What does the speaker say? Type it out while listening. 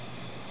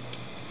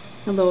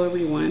Hello,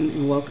 everyone,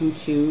 and welcome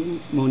to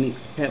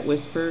Monique's Pet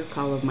Whisper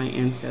Call of My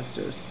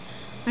Ancestors.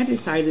 I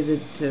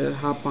decided to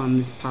hop on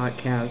this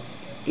podcast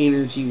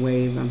energy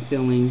wave I'm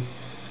feeling.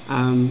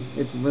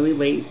 It's really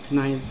late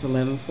tonight. It's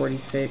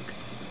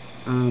 11:46.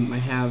 I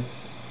have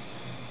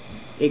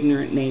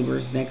ignorant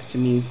neighbors next to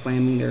me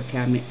slamming their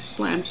cabinet,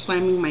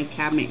 slamming my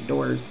cabinet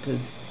doors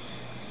because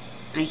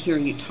I hear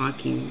you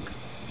talking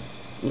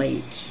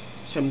late.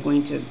 So I'm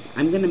going to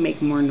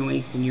make more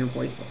noise than your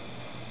voice,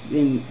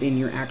 than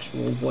your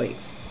actual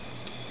voice.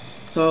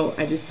 So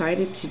I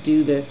decided to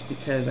do this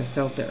because I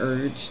felt the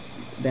urge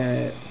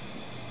that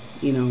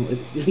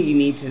it's you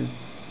need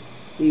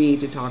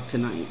to talk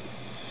tonight.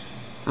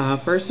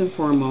 First and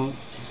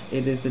foremost,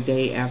 it is the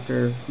day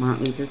after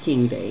Martin Luther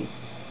King Day,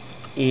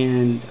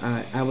 and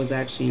I was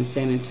actually in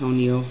San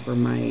Antonio for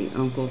my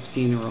uncle's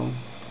funeral,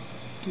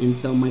 and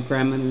so my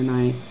grandmother and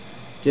I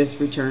just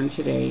returned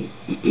today.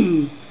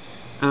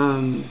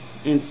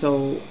 And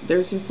so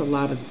there's just a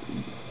lot of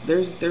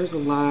there's a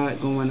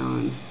lot going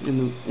on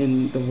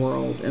in the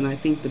world, and I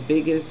think the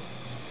biggest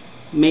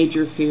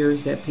major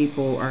fears that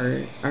people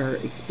are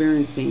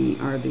experiencing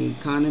are the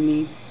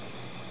economy.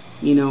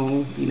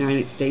 The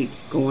United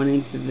States going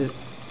into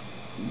this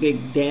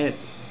big debt,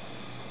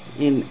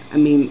 and I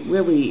mean,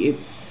 really,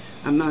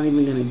 I'm not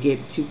even going to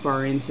get too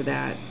far into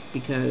that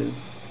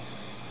because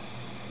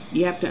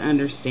you have to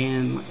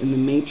understand in the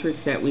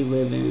matrix that we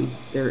live in,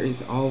 there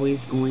is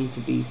always going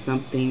to be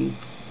something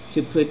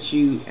to put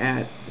you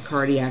at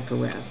cardiac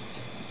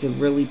arrest, to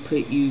really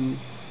put you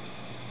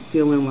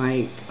feeling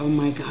like, oh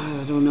my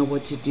God, I don't know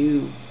what to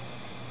do.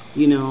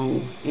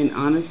 And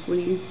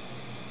honestly,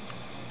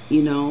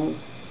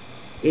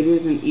 it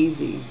isn't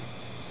easy.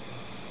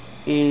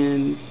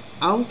 And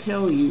I'll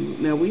tell you,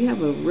 now we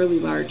have a really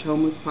large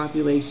homeless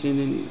population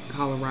in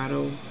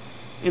Colorado,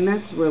 and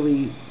that's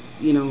really,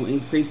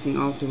 increasing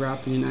all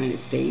throughout the United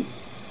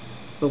States.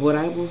 But what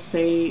I will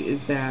say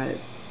is that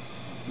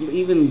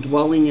even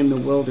dwelling in the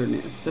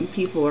wilderness, some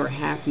people are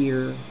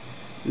happier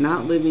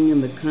not living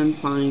in the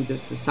confines of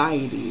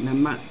society. And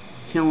I'm not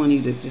telling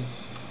you to just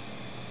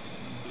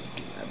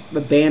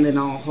abandon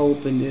all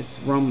hope and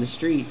just roam the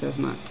streets.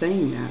 I'm not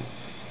saying that.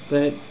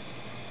 But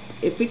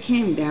if it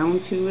came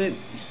down to it,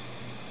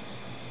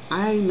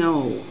 I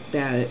know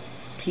that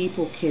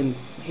people can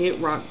hit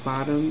rock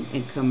bottom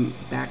and come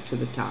back to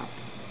the top.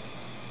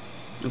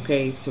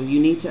 Okay, so you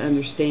need to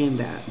understand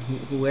that,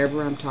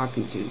 whoever I'm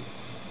talking to,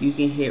 you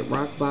can hit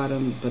rock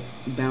bottom but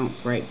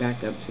bounce right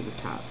back up to the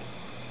top.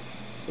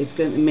 It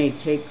may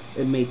take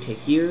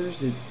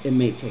years, it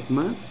may take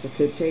months, it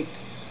could take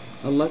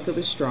a luck of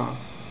the straw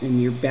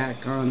and you're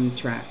back on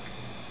track,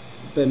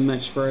 but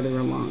much further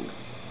along.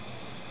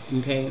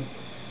 Okay?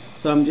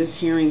 So I'm just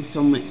hearing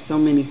so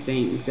many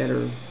things that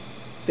are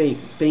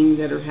things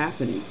that are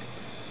happening.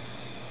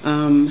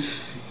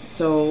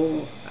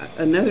 So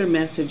another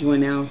message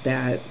went out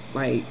that,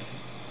 like,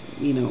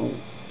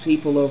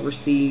 people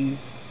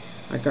overseas,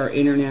 like our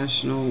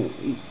international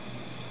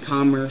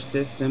commerce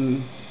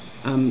system,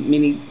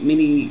 many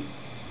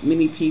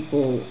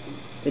people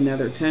in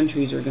other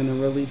countries are going to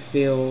really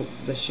feel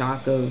the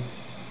shock of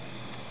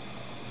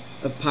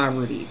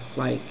poverty.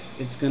 Like,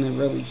 it's going to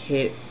really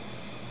hit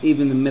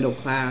even the middle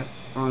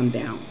class on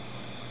down.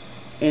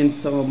 And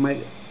so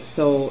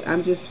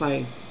I'm just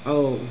like,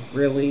 oh,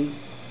 really?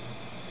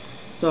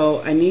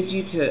 So I need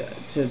you to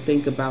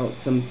think about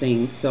some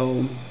things.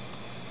 So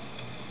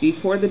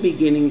before the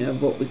beginning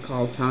of what we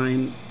call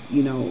time,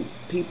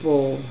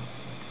 people,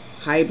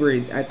 I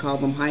call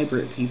them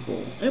hybrid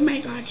people. Oh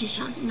my God, she's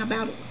talking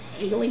about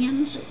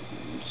aliens.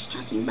 She's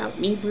talking about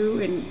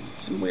Hebrew and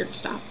some weird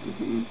stuff.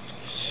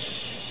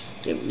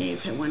 Don't know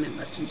if I want to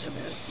listen to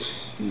this.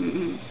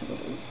 It's a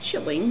little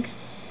chilling,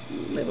 a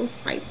little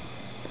fright.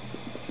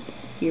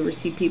 You ever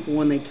see people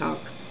when they talk?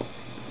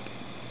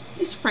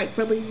 It's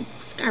frightfully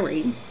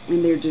scary,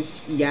 and they're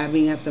just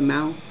yabbing at the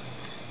mouth,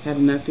 have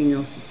nothing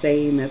else to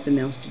say, nothing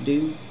else to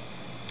do,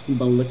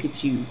 but look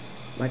at you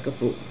like a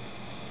fool.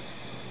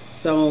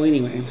 So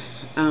anyway,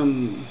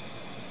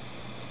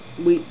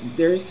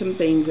 there's some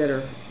things that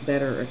are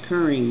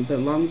occurring, but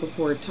long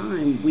before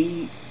time,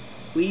 we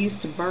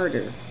used to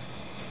barter.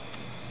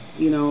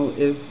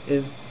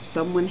 If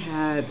someone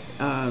had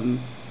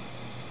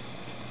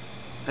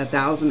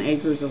 1,000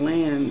 acres of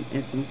land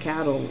and some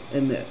cattle,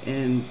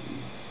 and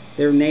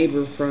their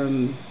neighbor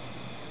from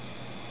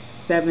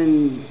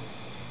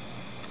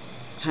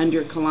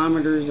 700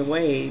 kilometers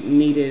away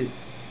needed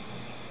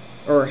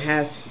or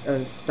has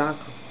a stock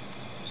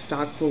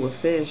full of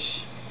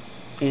fish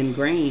and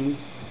grain,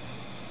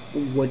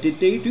 what did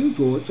they do,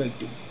 George?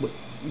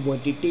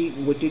 What did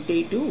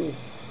they do?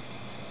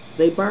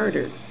 They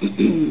bartered.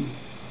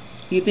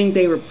 You think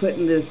they were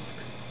putting this,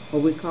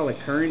 what we call a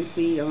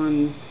currency,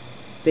 on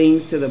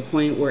things to the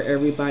point where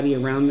everybody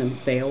around them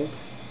failed?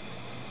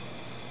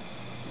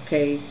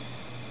 Okay,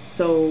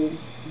 so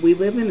we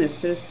live in a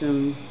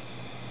system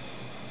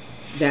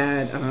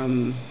that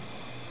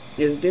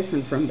is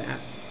different from that.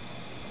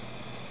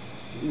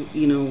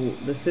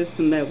 The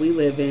system that we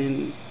live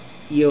in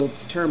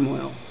yields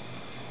turmoil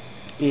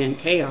and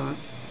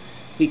chaos,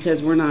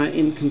 because we're not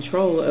in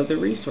control of the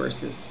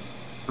resources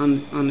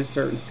on a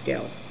certain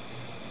scale.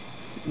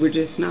 We're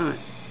just not.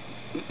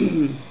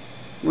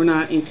 We're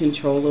not in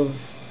control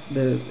of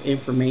the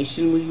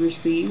information we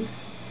receive.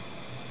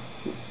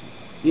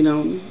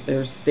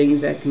 There's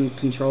things that can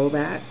control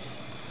that.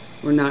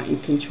 We're not in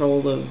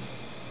control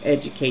of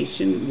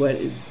education, what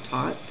is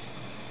taught,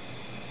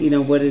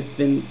 what has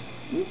been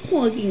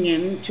plugging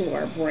into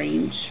our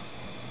brains.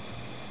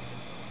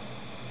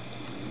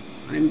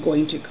 I'm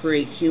going to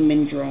create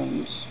human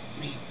drones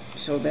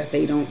so that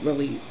they don't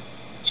really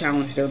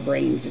challenge their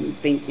brains and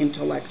think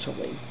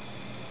intellectually.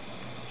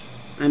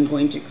 I'm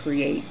going to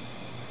create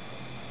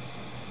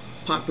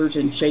poppers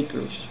and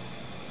shakers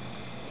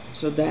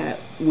so that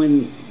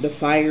when the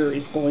fire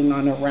is going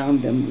on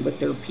around them with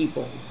their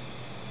people,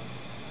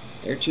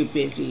 they're too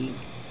busy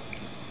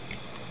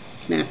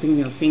snapping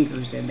their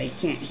fingers and they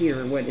can't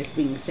hear what is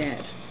being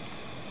said.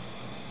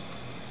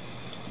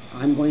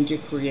 I'm going to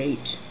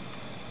create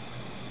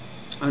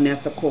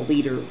unethical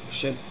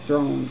leadership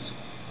drones,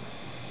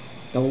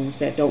 those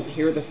that don't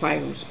hear the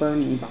fires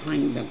burning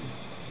behind them,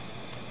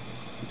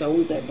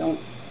 those that don't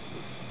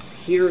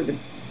hear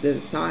the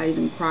sighs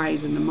and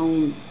cries and the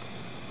moans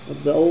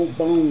of the old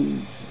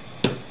bones.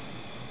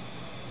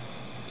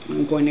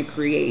 I'm going to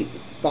create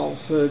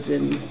falsehoods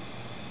and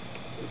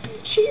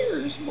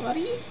cheers,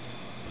 buddy.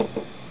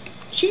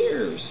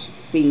 Cheers.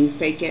 Being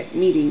fake at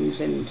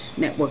meetings and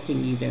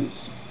networking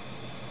events.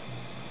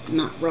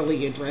 Not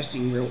really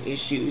addressing real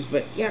issues,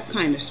 but yeah,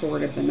 kind of,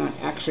 sort of, but not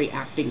actually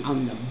acting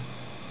on them.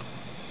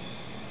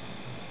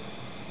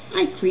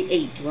 I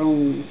create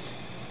drones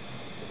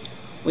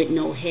with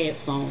no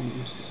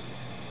headphones.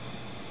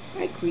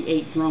 I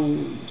create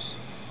drones,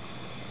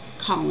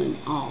 calling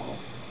all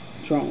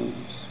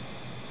drones.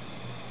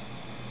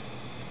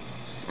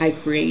 I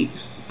create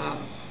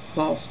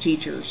false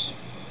teachers,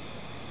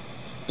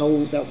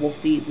 those that will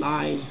feed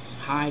lies,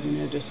 hide in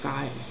a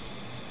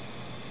disguise,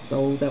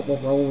 those that will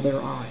roll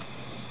their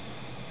eyes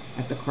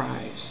at the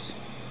cries,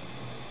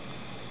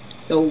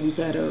 those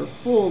that are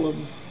full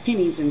of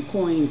pennies and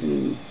coins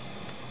and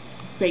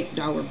fake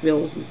dollar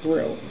bills and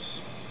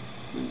thrills.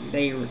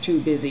 They are too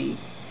busy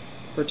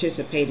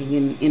participating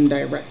in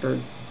indirect or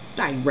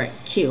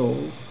direct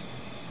kills.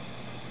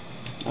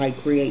 I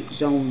create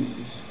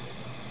zones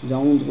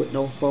with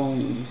no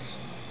phones,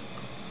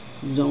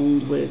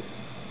 zones with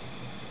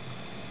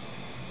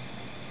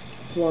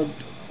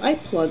I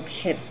plug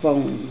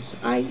headphones.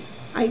 I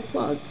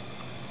plug.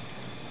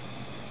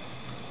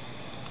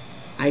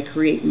 I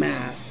create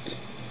mask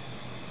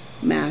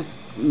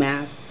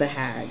the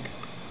hag,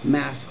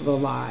 mask the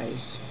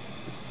lies.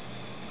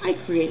 I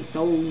create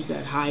those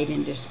that hide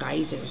in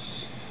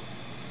disguises,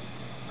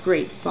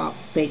 create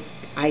fake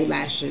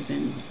eyelashes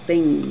and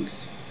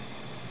things,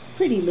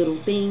 pretty little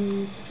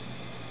things,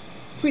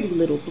 pretty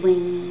little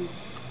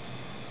blings.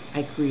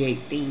 I create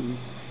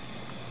things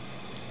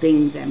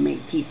that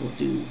make people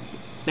do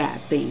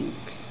bad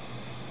things.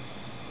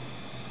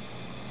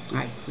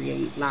 I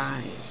create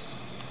lies,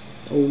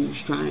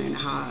 those trying to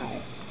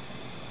hide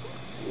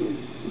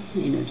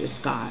in a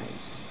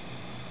disguise.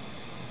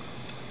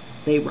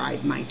 They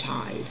ride my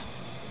tide.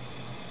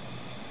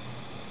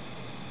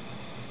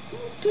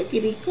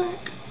 Clickety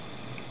clack.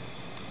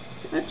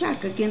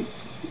 Attack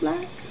against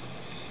black.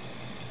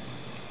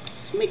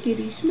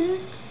 Smickety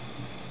smack.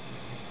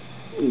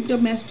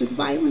 Domestic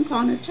violence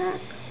on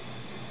attack.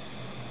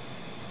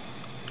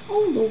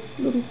 Oh,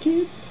 little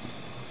kids.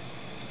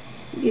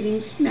 Getting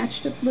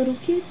snatched up, little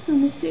kids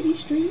on the city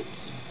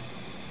streets.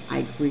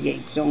 I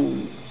create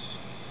zones.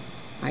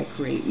 I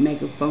create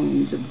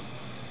megaphones of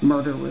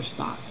murderers'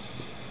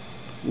 thoughts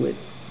with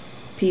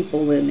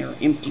people in their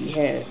empty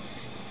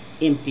heads,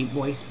 empty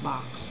voice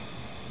box.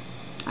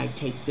 I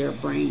take their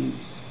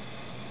brains.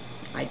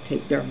 I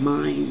take their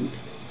mind.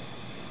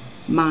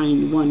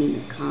 Mind one in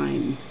a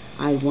kind.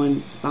 I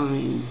one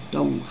spine.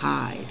 Don't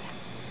hide.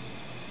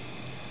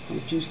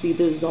 Don't you see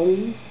the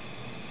zone?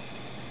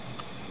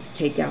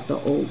 Take out the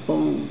old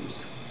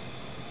bones.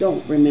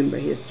 Don't remember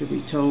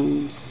history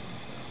tones.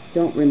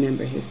 Don't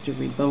remember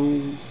history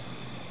bones.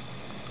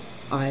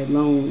 I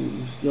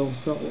loan your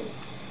soul.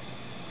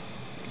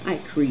 I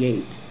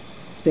create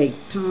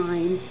fake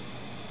time.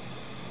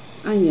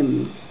 I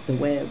am the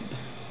web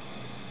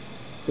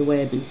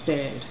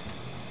instead.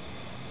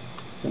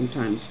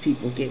 Sometimes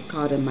people get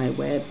caught in my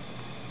web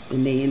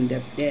and they end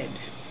up dead.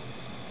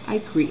 I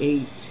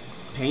create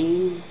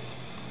pain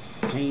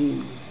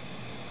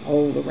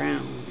all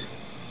around.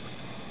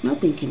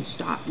 Nothing can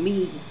stop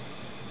me,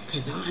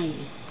 'cause I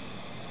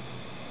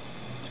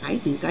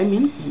think I'm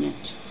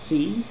infinite,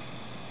 see?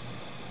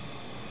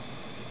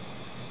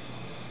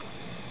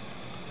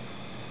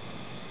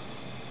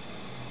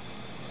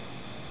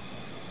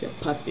 The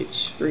puppet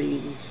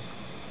string.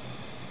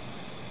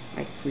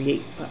 I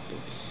create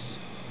puppets.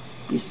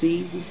 You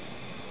see?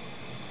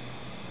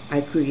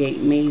 I create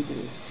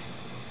mazes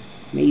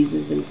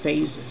and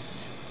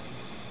phases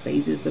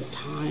of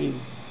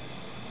time.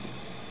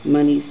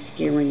 Money's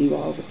scaring you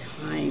all the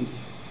time.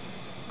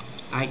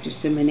 I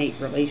disseminate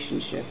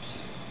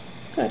relationships.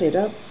 Cut it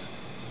up.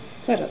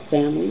 cut up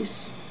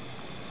families.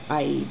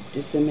 I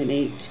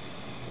disseminate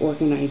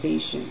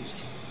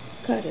organizations.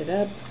 Cut it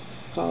up,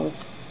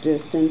 cause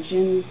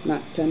dissension,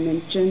 not to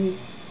mention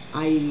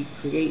I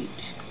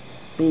create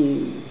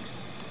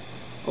things.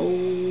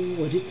 Oh,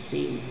 what it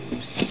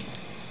seems.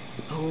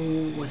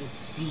 Oh, what it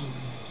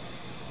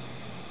seems.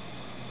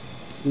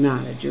 It's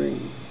not a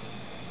dream.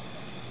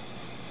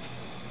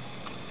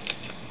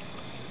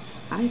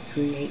 I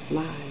create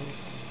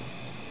lies.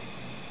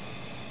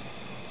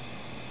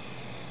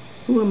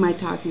 Who am I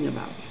talking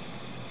about?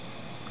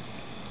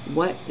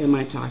 What am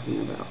I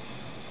talking about?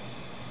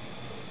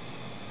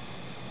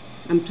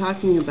 I'm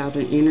talking about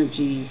an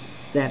energy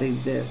that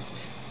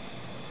exists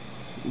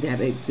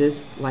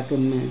like a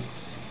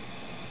mist,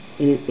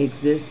 and it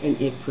exists and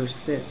it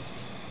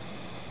persists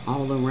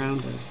all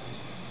around us.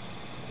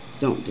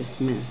 Don't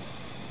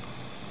dismiss.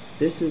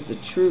 This is the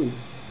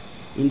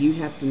truth, and you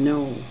have to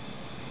know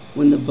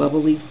when the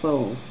bubbly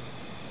foe,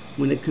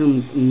 when it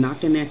comes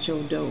knocking at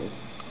your door,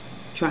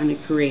 trying to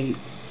create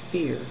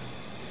fear,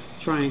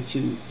 trying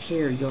to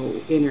tear your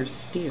inner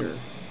steer,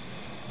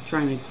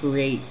 trying to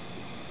create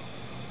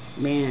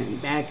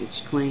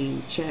baggage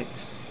claim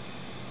checks,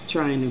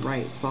 trying to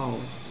write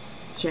false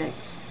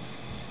checks,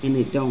 and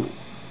it don't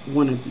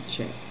want to be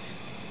checked.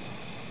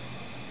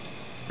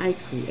 I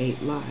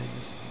create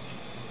lies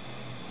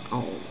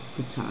all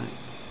the time.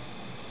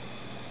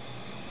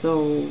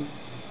 So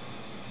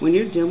when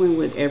you're dealing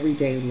with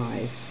everyday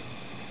life,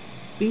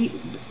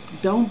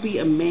 don't be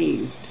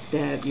amazed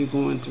that you're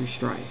going through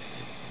strife.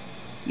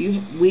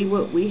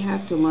 What we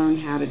have to learn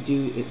how to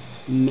do is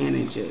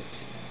manage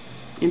it,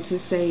 and to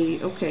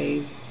say,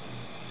 okay,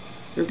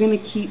 they're going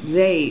to keep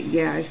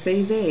I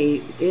say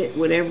it,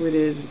 whatever it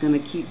is going to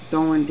keep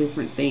throwing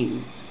different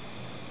things.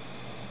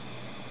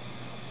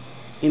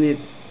 And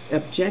its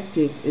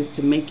objective is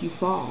to make you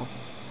fall,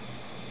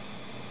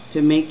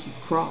 to make you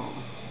crawl,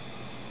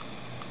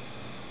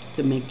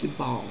 to make you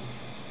bawl,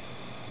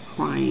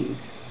 crying,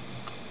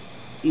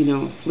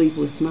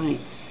 sleepless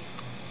nights,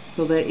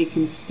 so that it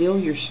can steal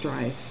your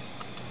strife,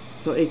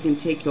 so it can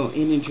take your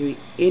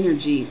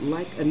energy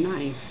like a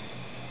knife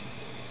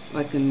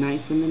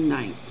in the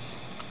night.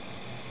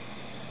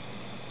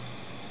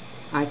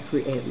 I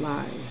create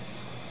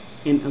lies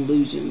and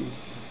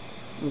illusions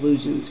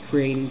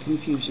creating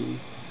confusion.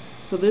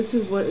 So this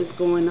is what is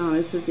going on.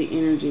 This is the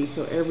energy.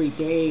 So every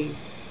day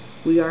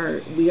we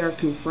are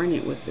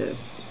confronted with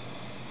this.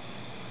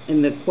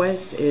 And the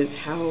quest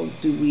is, how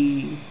do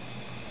we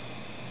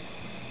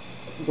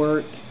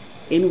work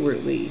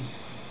inwardly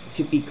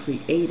to be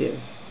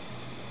creative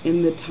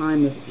in the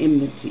time of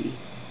enmity?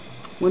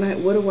 What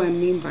do I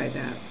mean by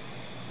that?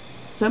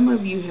 Some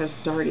of you have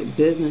started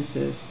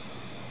businesses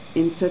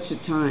in such a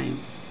time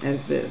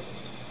as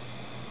this.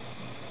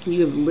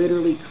 You have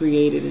literally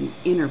created an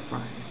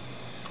enterprise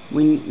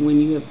when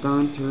you have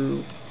gone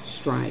through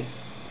strife.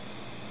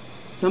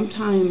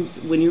 Sometimes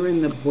when you're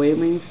in the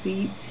boiling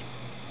seat,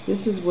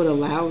 this is what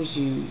allows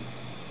you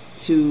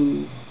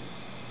to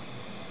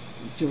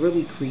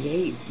really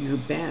create your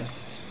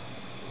best.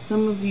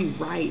 Some of you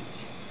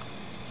write.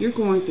 You're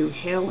going through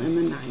hell in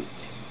the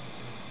night,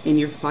 and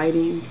you're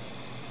fighting,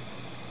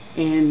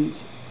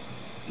 and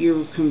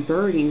you're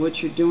converting.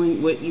 What you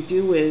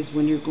do is,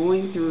 when you're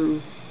going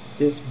through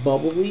this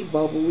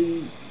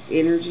bubbly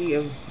energy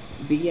of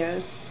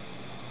BS,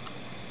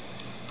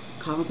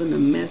 causing a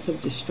mess of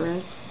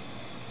distress,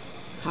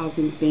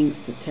 causing things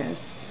to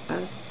test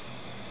us,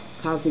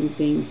 causing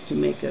things to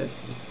make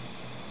us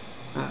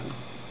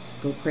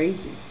go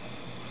crazy.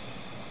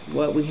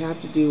 What we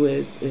have to do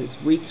is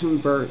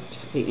reconvert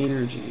the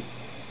energy.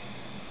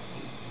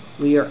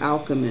 We are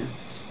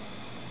alchemists.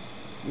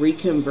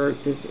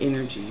 Reconvert this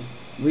energy.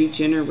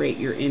 Regenerate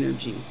your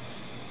energy.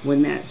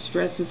 When that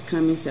stress is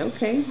coming, say,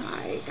 okay,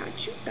 I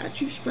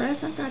got you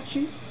stress, I got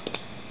you.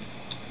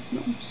 You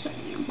know what I'm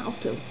saying? I'm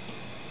about to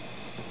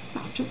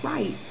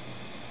write.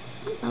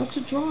 I'm about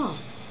to draw.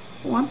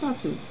 Oh, I'm about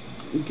to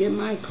get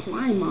my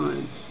climb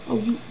on. Oh,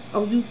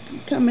 you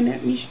coming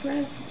at me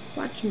stress?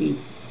 Watch me.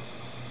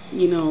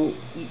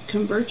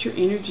 Convert your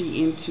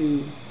energy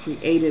into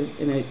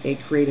a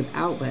creative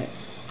outlet.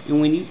 And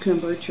when you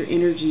convert your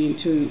energy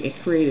into a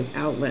creative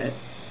outlet,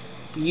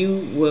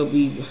 you will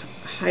be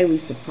highly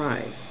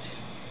surprised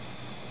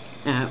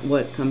at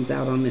what comes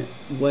out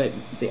what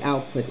the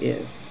output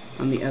is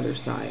on the other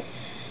side.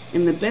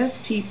 And the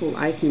best people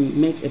I can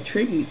make a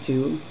tribute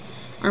to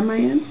are my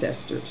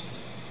ancestors.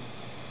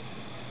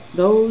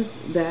 Those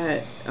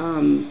that,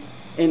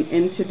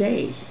 and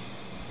today,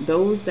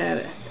 those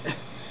that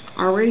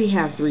already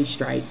have 3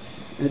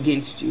 strikes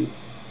against you.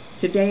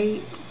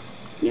 Today,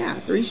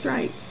 3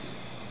 strikes.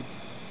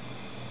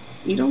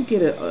 You don't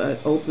get an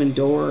open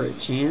door or a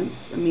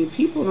chance. I mean,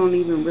 people don't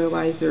even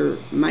realize their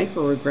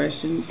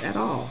microaggressions at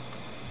all.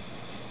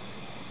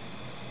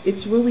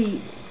 It's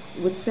really,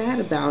 what's sad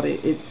about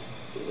it, it's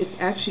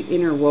actually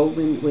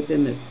interwoven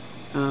within the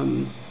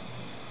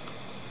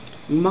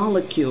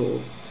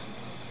molecules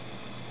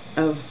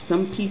of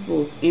some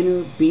people's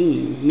inner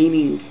being,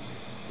 meaning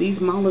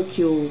these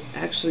molecules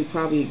actually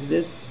probably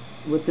exist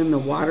within the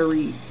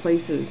watery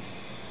places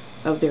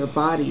of their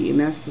body, and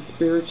that's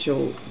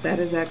that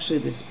is actually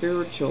the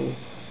spiritual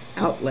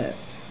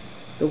outlets.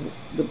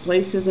 The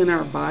places in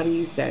our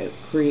bodies that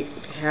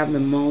have the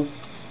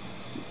most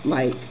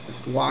like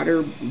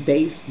water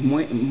based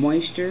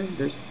moisture.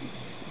 There's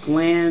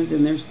glands,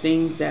 and there's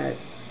things that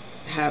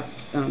have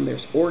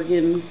there's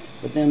organs,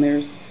 but then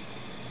there's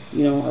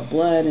our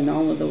blood and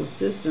all of those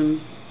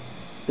systems.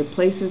 The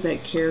places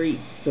that carry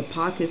the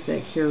pockets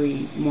that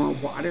carry more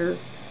water,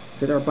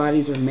 because our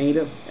bodies are made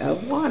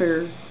of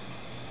water,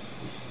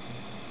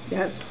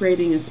 that's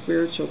creating a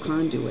spiritual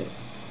conduit.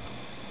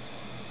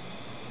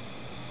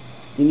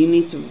 And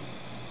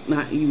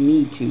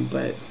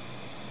but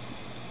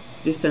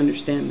just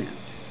understand that.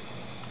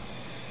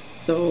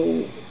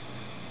 So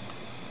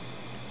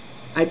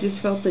I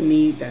just felt the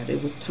need that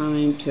it was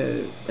time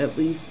to at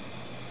least,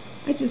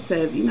 I just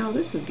said,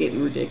 this is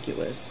getting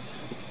ridiculous.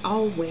 It's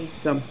always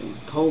something.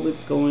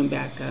 COVID's going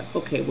back up.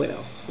 Okay, what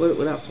else?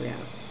 What else we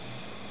have?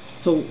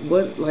 So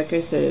like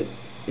I said,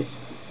 it's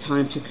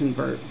time to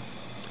convert.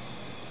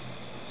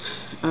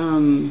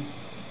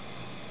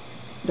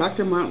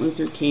 Dr. Martin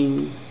Luther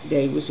King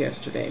Day was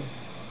yesterday,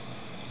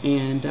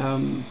 and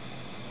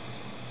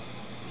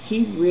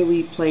he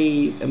really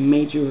played a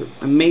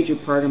major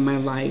part of my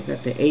life.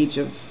 At the age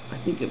of, I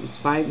think it was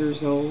 5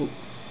 years old,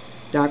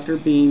 Dr.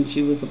 Bean,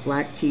 she was a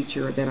black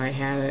teacher that I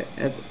had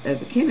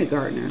as a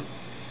kindergartner,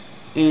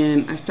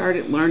 and I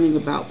started learning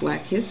about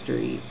black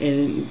history.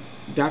 And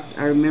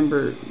I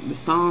remember the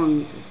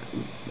song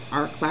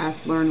our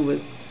class learned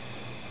was,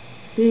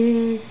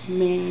 "This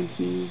man,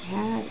 he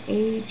had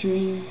a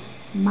dream,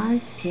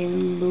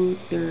 Martin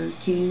Luther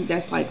King."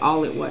 That's like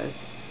all it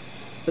was.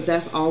 But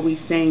that's all we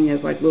sang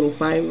as like little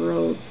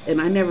 5-year-olds.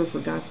 And I never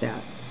forgot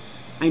that.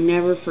 I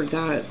never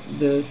forgot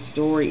the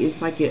story.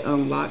 It's like it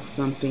unlocked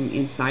something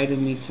inside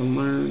of me to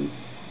learn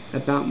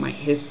about my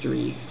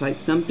history. It's like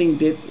something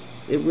it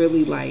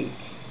really, like,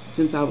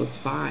 since I was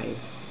 5.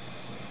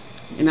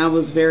 And I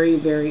was very,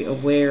 very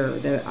aware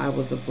that I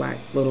was a black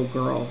little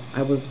girl.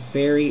 I was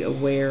very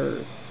aware.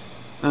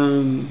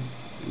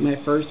 My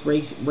first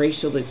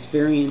racial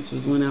experience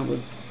was when I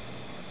was,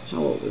 how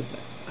old was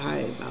that?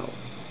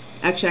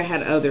 Actually, I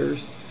had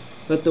others,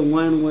 but the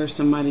one where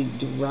somebody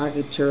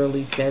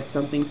derogatorily said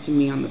something to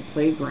me on the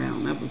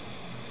playground, I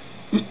was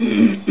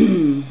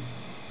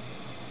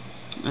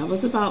I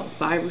was about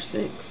 5 or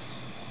 6.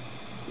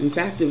 In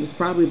fact, it was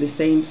probably the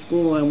same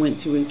school I went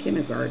to in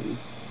kindergarten.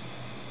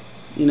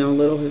 A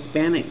little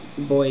Hispanic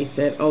boy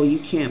said, "Oh, you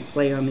can't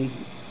play on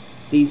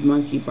these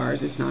monkey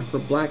bars. It's not for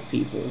black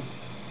people."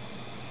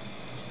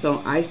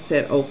 So I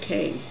said,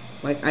 okay.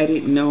 Like, I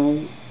didn't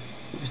know.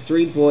 It was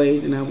 3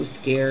 boys, and I was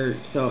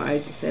scared. So I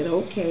just said,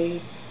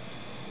 okay.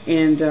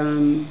 And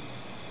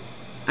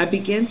I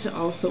began to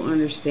also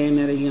understand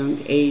at a young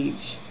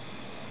age,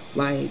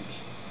 like,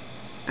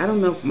 I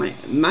don't know if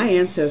my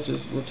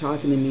ancestors were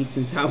talking to me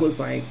since I was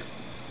like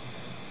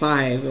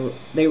 5. Or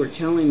they were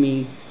telling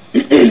me,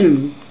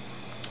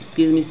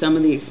 excuse me, some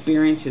of the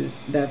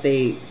experiences that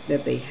they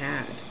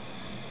had.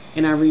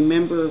 And I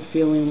remember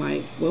feeling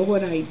like, what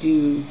would I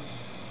do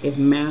if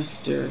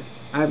Master,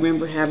 I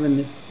remember having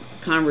this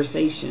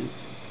conversation,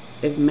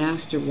 if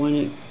Master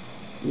wanted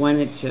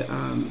to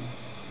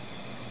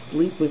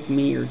sleep with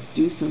me or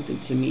do something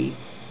to me,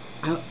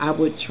 I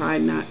would try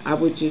not, I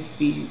would just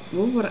be,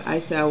 what would I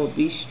say? I would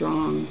be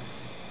strong,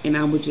 and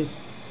I would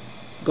just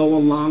go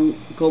along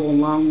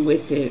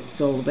with it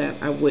so that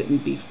I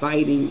wouldn't be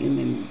fighting and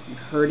then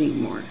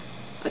hurting more.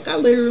 Like, I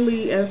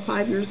literally, at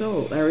 5 years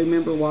old, I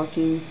remember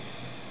walking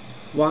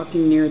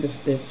near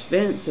this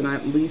fence,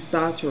 and these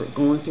thoughts were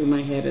going through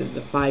my head as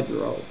a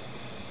 5-year-old.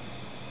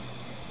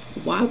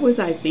 Why was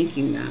I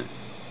thinking that?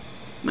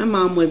 My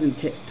mom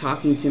wasn't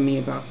talking to me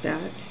about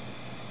that.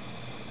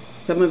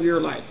 Some of you are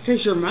like,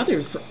 because your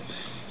mother's,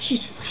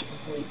 she's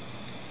probably,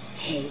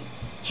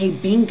 hey,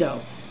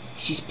 bingo.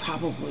 She's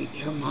probably,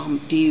 her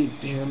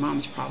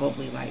mom's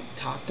probably like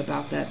talked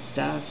about that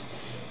stuff,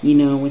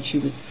 when she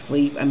was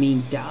asleep. I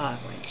mean, duh, how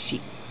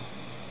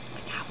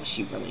would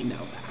she really know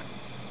that?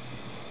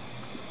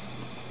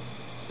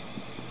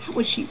 How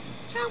would she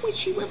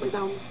really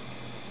know?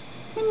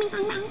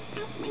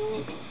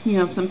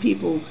 Some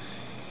people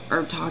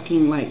are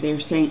talking like they're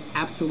saying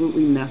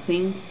absolutely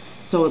nothing,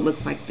 so it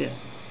looks like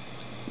this.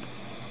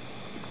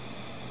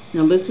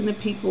 Now listen to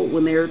people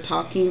when they're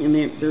talking and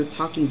they're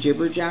talking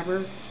jibber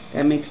jabber.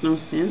 That makes no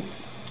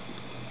sense.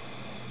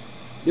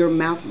 Their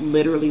mouth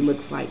literally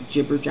looks like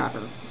jibber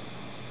jabber.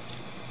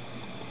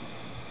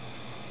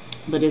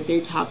 But if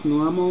they talk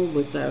normal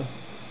with a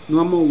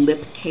normal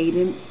lip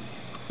cadence,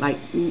 like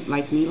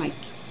me, like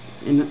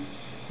in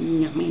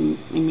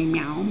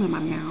meow,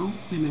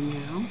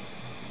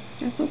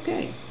 that's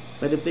okay.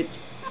 But if it's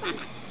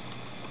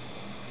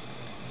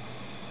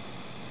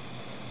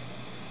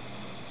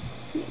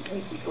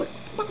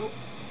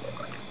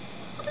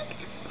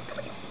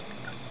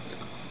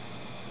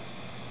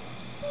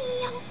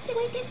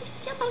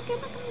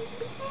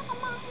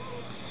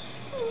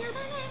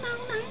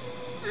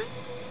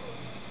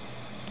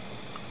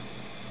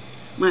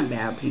my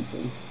bad, people.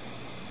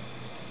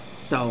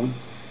 So,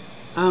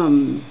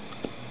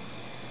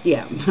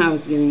 yeah, I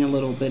was getting a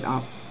little bit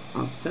off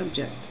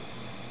subject.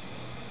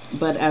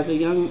 But as a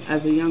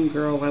young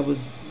girl, I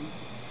was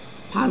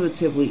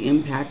positively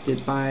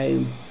impacted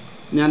by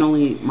not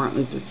only Martin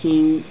Luther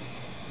King,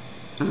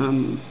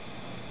 um,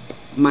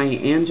 Maya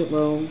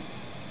Angelou.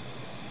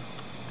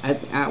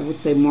 I would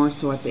say more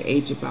so at the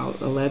age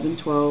about 11,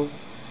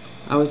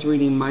 12. I was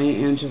reading Maya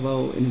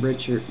Angelou and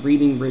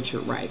reading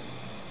Richard Wright.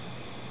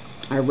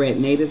 I read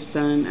Native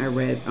Son. I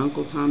read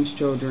Uncle Tom's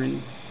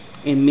Children,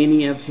 and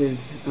many of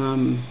his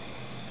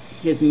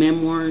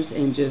memoirs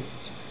and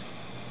just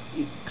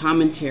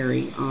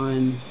commentary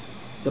on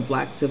the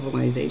black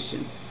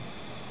civilization.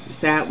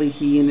 Sadly,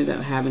 he ended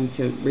up having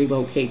to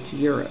relocate to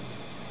Europe,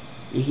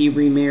 and he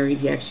remarried.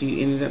 He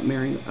actually ended up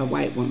marrying a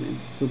white woman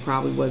who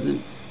probably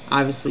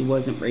obviously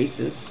wasn't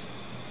racist.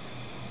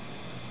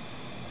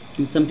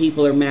 And some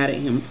people are mad at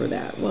him for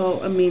that.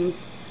 Well, I mean,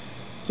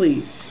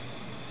 please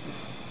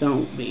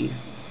don't be.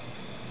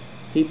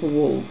 People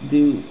will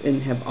do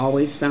and have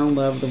always found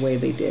love the way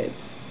they did.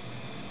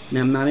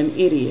 Now, I'm not an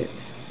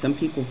idiot. Some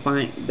people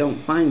don't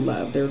find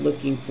love. They're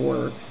looking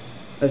for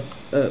a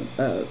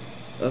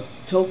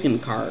token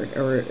card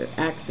or an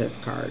access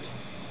card,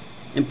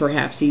 and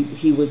perhaps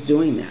he was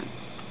doing that,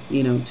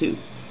 too.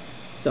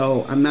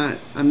 So I'm not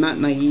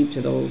naive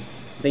to those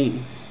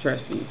things.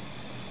 Trust me.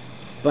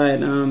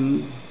 But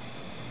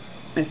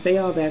I say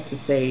all that to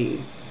say,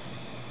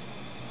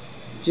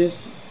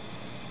 just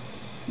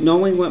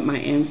knowing what my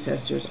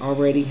ancestors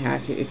already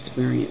had to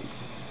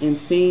experience and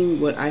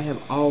seeing what I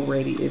have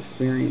already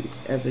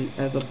experienced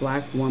as a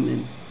black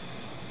woman,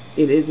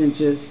 it isn't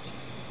just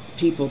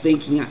people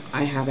thinking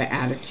I have an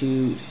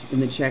attitude in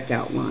the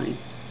checkout line,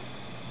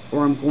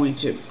 or I'm going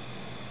to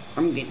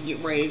get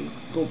ready to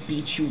go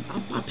beat you.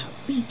 I'm about to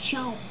beat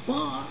your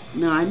butt.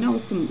 Now, I know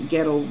some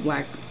ghetto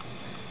black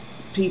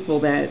people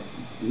that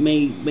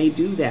may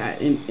do that,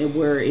 and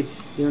where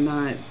it's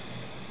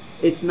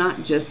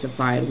not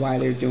justified why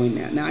they're doing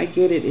that. Now, I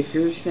get it. If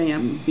you're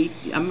saying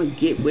I'm gonna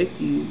get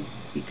with you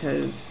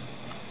because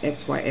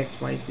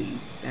XYZ,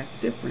 that's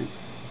different.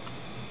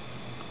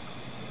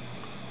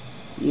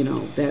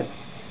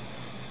 That's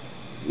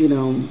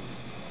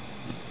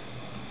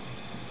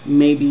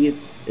maybe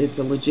it's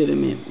a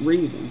legitimate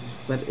reason.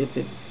 But if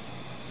it's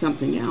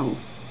something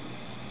else,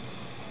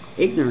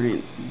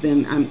 ignorant,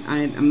 then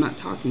I'm not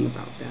talking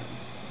about that.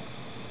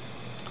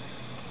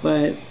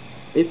 But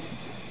it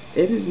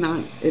is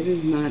not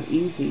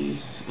easy.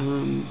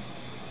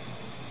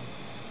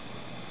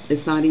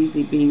 It's not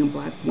easy being a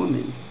black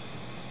woman,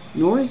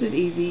 nor is it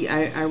easy.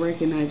 I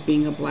recognize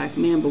being a black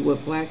man, but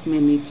what black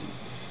men need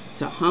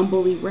to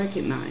humbly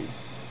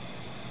recognize,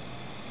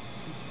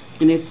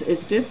 and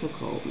it's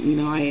difficult.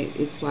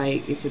 It's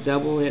like it's a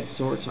double-edged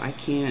sword. So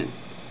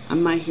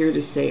I'm not here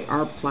to say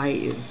our plight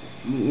is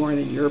more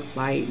than your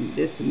plight and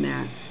this and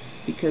that,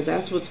 because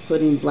that's what's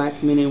putting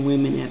black men and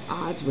women at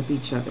odds with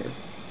each other.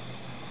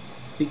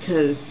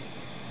 Because,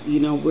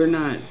 we're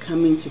not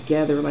coming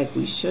together like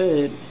we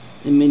should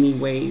in many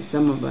ways,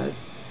 some of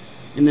us,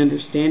 and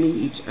understanding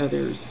each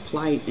other's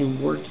plight and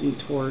working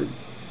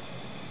towards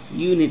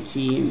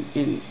unity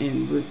and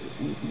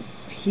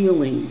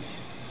healing.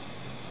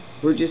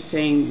 We're just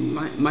saying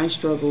my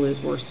struggle is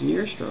worse than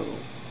your struggle.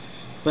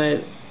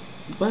 But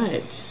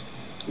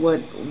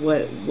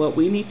what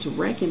we need to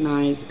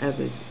recognize as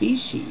a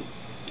species,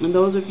 and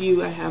those of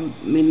you, I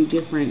have many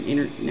different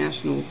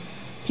international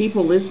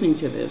people listening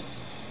to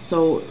this,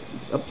 so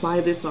apply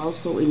this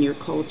also in your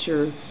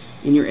culture,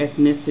 in your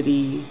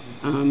ethnicity.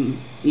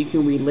 You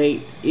can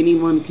relate.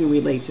 Anyone can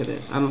relate to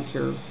this. I don't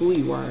care who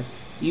you are.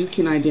 You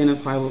can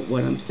identify with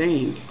what I'm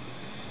saying.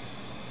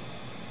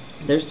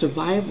 Their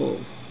survival,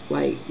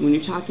 like when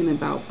you're talking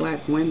about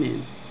black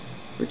women,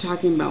 we're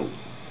talking about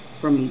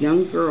from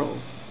young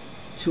girls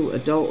to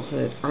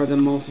adulthood, are the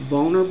most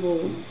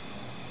vulnerable,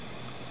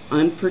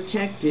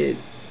 unprotected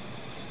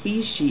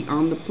species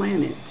on the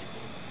planet.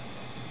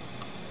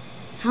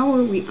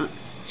 How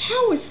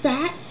is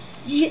that?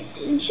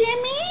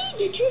 Jimmy,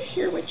 did you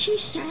hear what she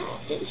said?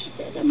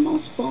 They're the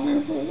most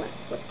vulnerable.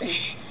 What the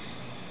heck?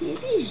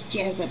 These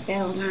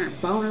Jezebels aren't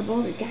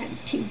vulnerable. They got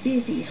too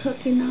busy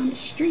hooking on the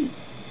street.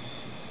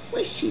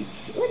 What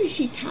is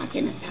she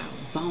talking about?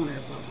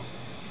 Vulnerable.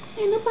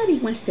 And nobody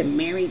wants to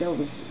marry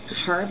those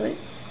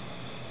harlots,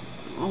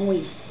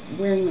 always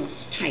wearing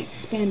those tight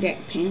spandex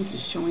pants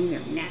and showing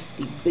their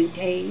nasty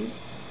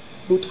booties.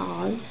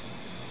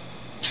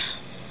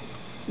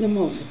 The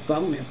most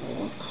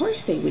vulnerable, of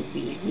course they would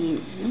be. I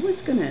mean, no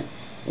one's gonna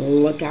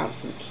look out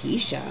for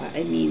Keisha.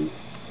 I mean,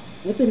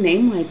 with a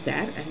name like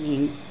that,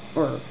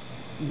 or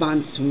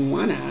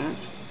Botswana,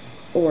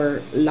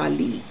 or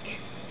Lalik.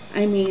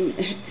 I mean,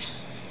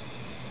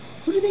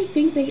 who do they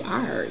think they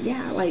are?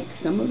 Yeah, like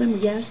some of them,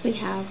 yes, they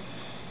have,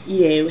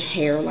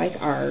 hair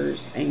like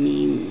ours. I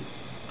mean,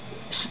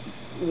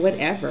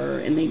 whatever,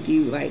 and they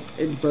do like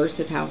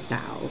versatile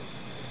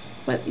styles.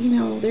 But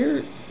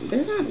they're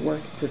not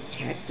worth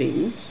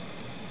protecting.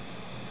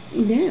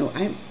 No,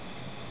 I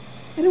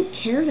don't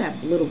care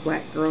that little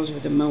black girls are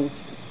the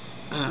most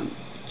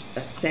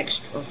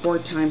or 4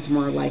 times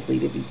more likely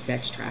to be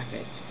sex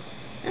trafficked.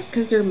 That's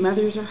because their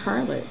mothers are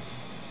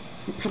harlots.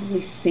 They're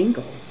probably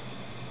single.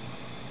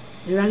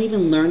 They're not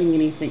even learning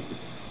anything.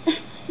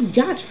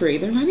 Godfrey,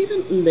 they're not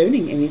even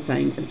learning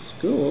anything in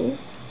school.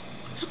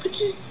 How could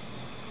you?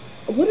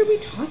 What are we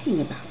talking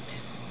about?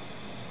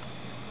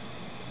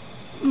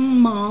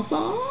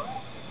 Mama?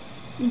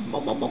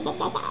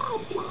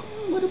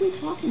 What are we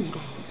talking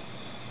about?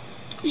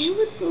 They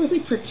would really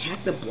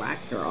protect the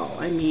black girl.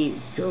 I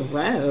mean,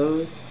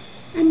 gross.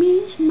 I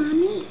mean,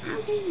 mommy,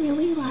 aren't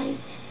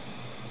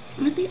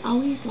they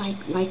always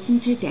liking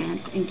to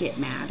dance and get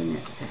mad and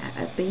upset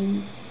at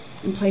things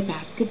and play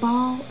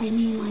basketball? I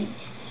mean,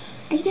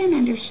 I don't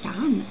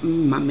understand,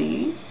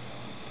 mommy.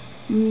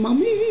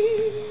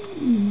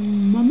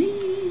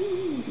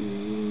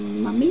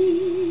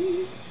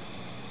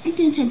 I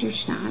don't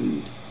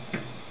understand.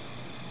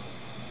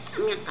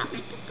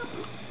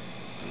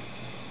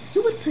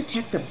 Who would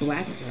protect a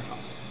black girl?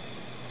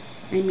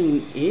 I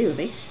mean, ew,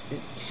 they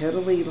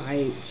totally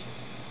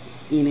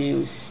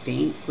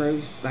stink,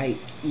 gross, fake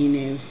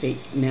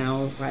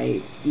nails,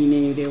 they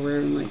were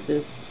in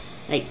this,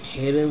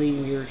 totally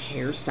weird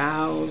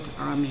hairstyles.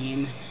 I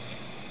mean,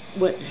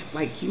 what,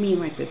 you mean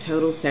the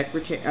total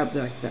secretary of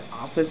the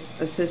office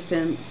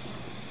assistants?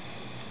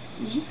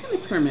 Who's going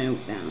to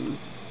promote them?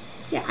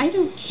 Yeah, I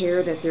don't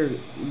care that they're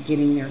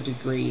getting their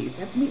degrees.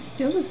 That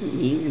still doesn't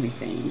mean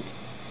anything.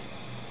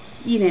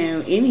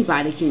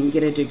 Anybody can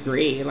get a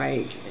degree.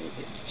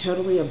 It's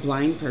totally a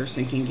blind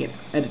person can get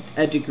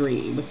a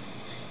degree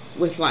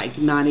with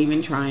not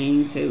even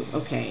trying. So,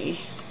 okay.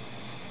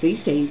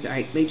 These days,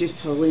 they just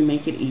totally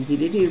make it easy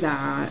to do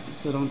that.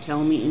 So don't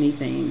tell me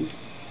anything.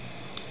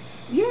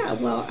 Yeah,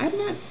 well, I'm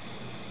not.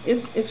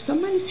 If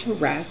somebody's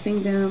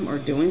harassing them or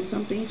doing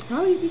something, it's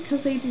probably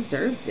because they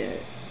deserved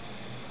it.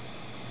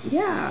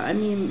 Yeah, I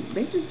mean,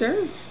 they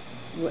deserve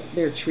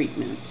their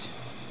treatment.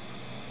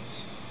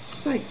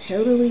 Just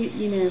totally,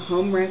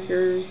 home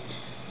wreckers,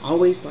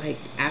 always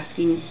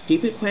asking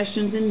stupid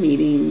questions in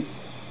meetings,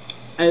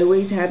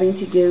 always having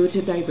to go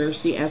to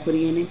diversity,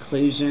 equity, and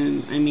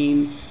inclusion. I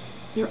mean,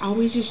 they're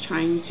always just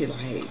trying to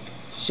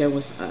show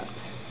us up.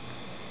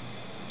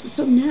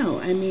 So no,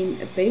 I mean,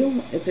 if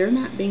they're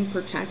not being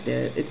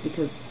protected, it's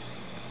because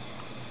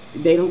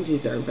they don't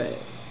deserve it.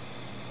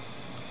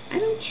 I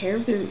don't care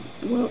if they're,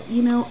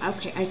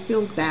 okay, I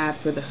feel bad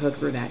for the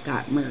hooker that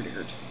got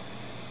murdered.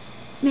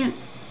 Now,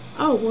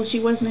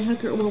 she wasn't a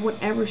hooker. Well,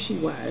 whatever she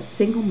was,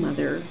 single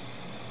mother.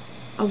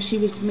 Oh, she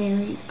was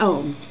married.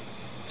 Oh,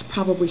 it's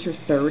probably her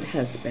third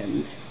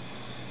husband.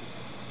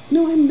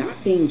 No, I'm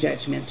not being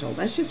judgmental.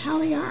 That's just how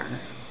they are.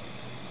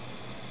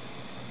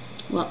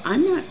 Well,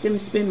 I'm not going to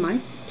spend my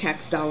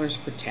tax dollars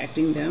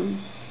protecting them.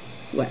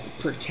 What,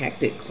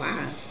 protected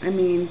class? I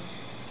mean,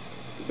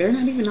 they're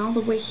not even all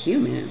the way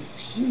human.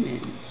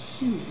 Human.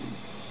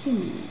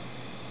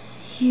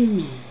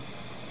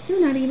 They're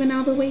not even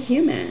all the way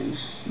human.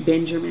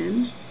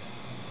 Benjamin.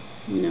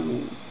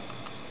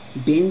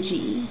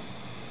 Benji.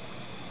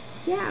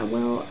 Yeah,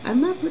 well, I'm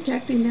not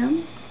protecting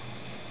them.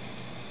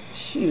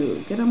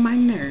 Shoot, get on my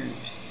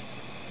nerves.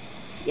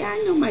 Yeah, I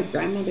know my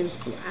grandmother's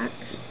black.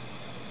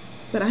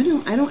 But I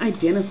don't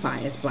identify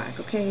as black,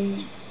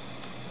 okay?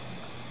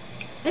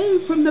 Oh,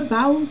 from the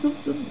bowels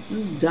of the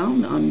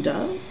down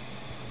under.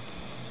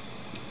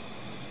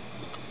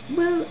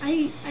 Well,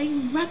 I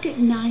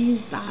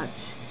recognize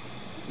that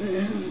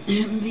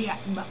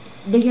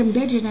the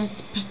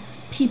indigenous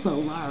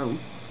people are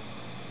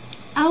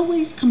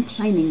always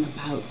complaining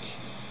about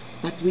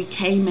that we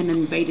came and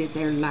invaded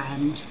their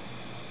land.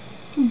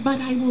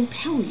 But I will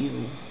tell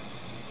you,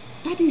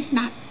 that is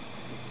not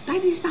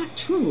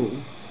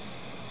true.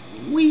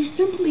 We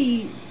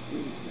simply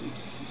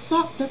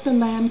thought that the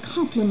land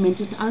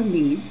complemented our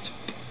needs,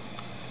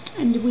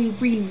 and we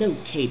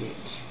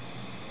relocated.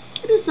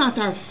 It is not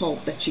our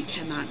fault that you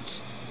cannot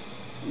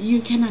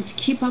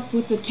keep up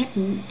with the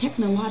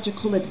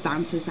technological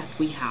advances that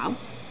we have,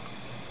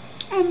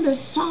 and the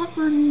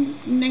sovereign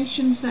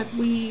nations that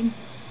we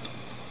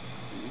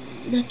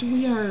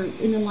are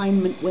in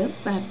alignment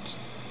with, that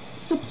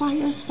supply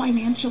us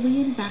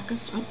financially and back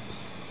us up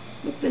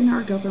within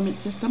our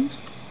government system.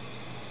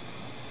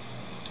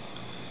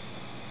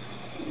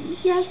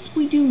 Yes,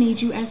 we do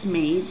need you as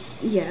maids,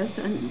 yes,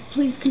 and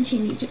please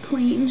continue to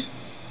clean.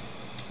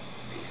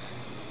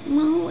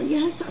 Well,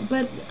 yes,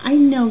 but I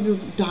know your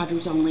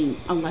daughter's only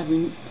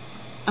 11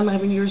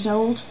 years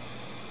old,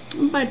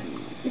 but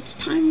it's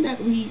time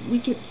that we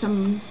get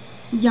some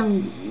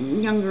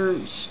younger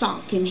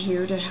stock in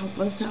here to help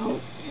us out.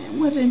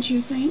 Wouldn't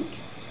you think?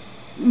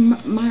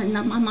 My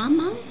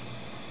mama?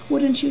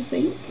 Wouldn't you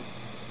think?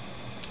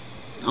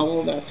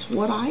 Oh, that's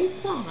what I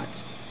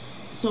thought.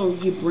 So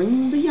you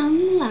bring the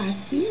young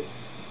lassie.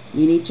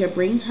 You need to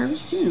bring her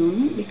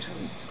soon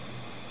because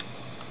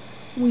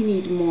we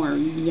need more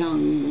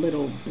young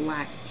little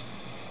black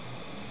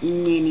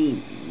ninnies.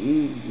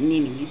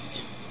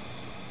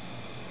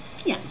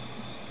 Yeah.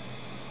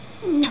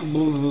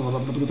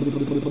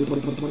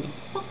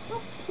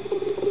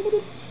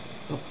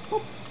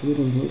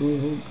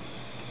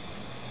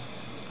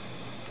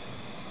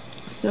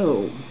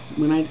 So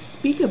when I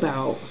speak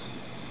about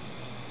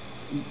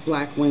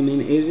black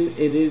women, it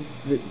is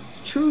the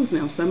truth.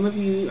 Now, some of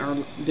you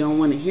don't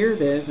want to hear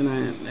this, and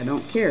I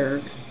don't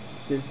care,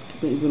 because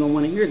people don't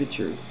want to hear the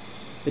truth.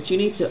 But you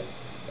need to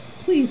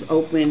please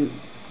open,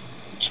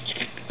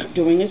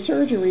 doing a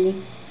surgery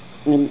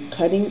and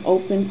cutting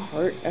open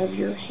part of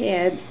your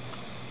head.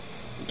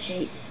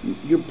 Okay,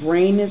 your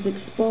brain is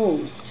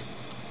exposed.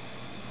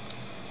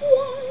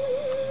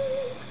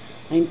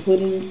 I'm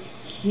putting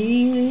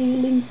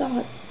healing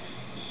thoughts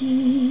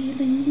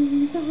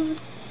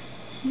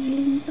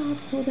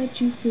so that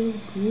you feel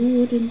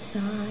good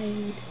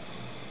inside.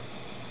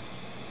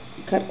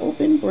 Cut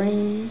open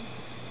brain,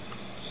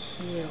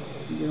 heal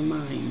your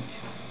mind.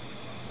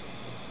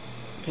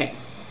 Okay,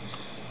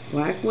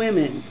 black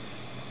women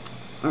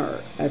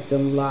are at the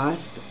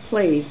last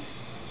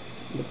place,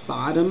 the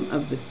bottom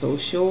of the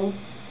social,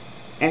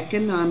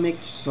 economic,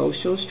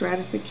 social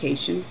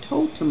stratification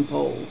totem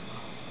pole.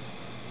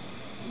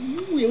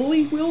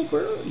 Really,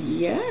 Wilbur?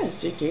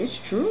 Yes, it is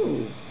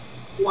true.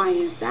 Why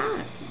is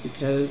that?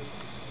 Because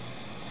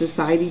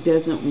society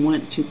doesn't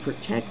want to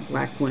protect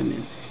black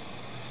women.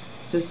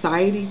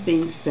 Society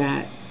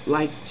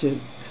likes to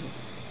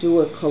do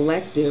a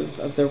collective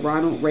of the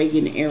Ronald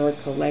Reagan era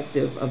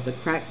collective of the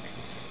crack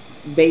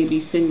baby,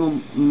 single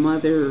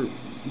mother,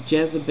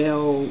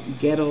 Jezebel,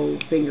 ghetto,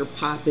 finger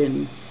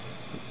popping,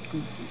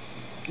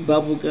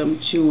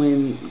 bubblegum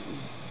chewing,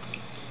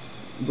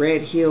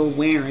 red heel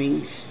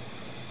wearing,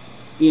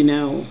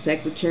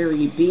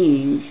 secretary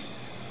being,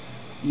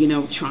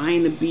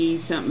 trying to be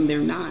something they're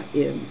not.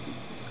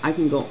 I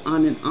can go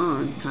on and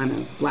on, kind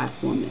of black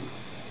woman.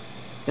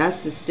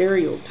 That's the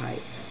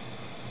stereotype.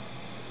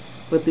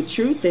 But the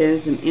truth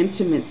is, in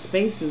intimate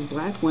spaces,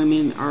 black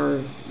women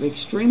are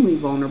extremely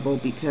vulnerable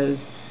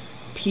because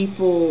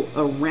people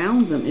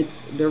around them,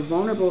 they're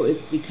vulnerable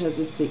is because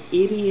it's the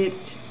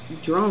idiot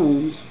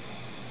drones,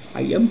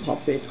 I am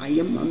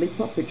on the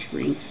puppet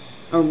string,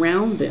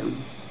 around them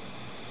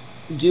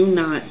do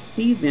not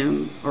see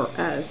them or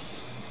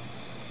us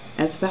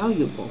as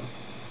valuable,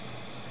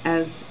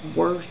 as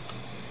worth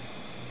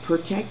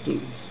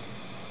protecting.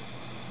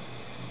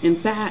 In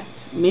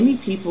fact, many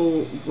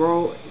people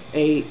grow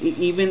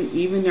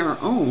even our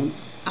own,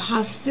 a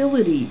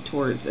hostility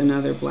towards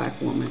another black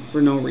woman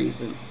for no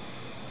reason.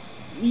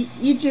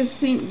 You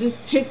just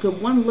take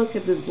one look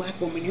at this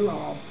black woman, you're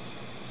all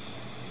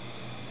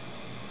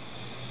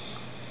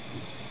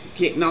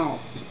getting all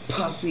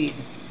puffy,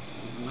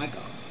 like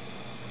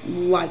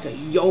a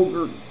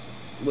yogurt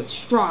with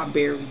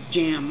strawberry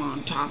jam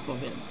on top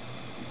of it.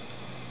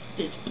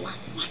 This black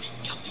woman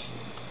doing.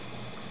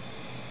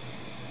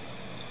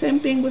 Same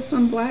thing with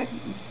some black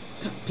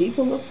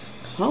people of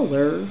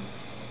color,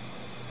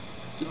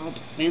 all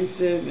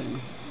defensive and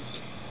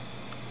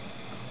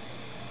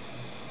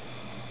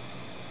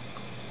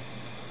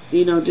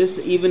just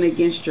even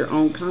against your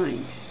own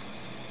kind.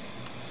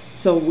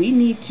 So we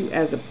need to,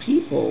 as a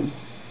people,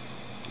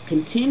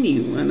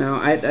 continue.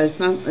 Now, it's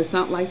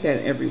not like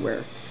that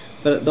everywhere,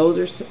 but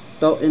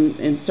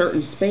in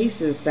certain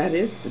spaces that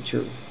is the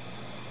truth.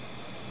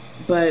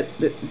 But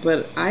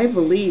I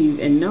believe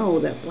and know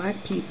that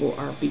black people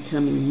are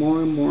becoming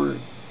more and more.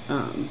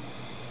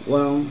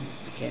 Well,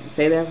 I can't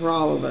say that for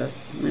all of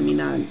us. Let me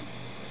not.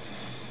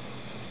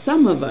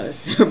 Some of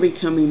us are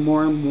becoming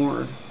more and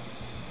more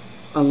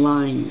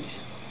aligned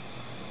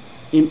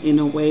in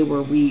a way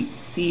where we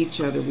see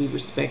each other, we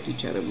respect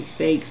each other, we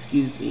say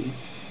excuse me,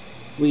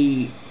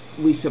 we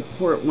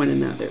support one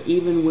another,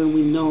 even when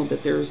we know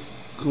that there's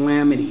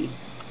calamity.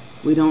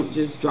 We don't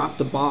just drop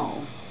the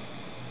ball.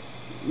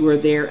 We're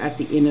there at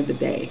the end of the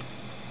day.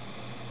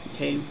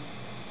 Okay,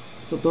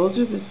 so those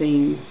are the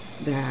things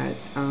that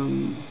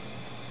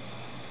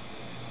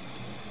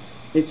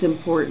it's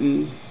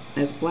important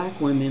as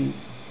black women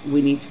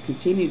we need to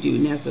continue to do,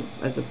 and as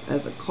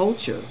a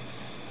culture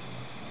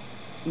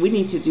we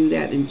need to do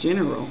that in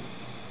general.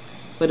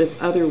 But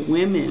if other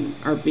women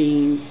are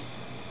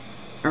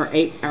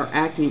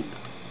acting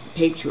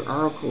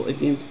patriarchal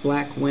against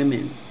black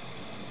women,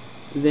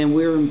 then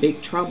we're in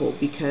big trouble,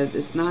 because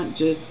it's not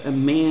just a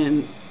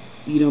man,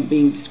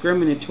 being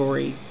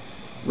discriminatory.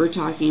 We're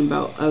talking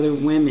about other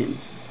women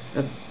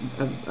of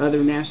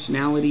other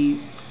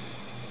nationalities.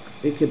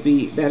 It could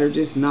be that are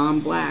just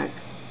non-black,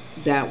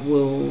 that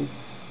will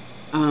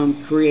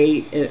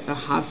create a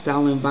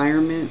hostile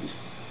environment,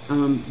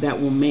 that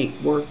will make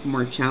work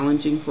more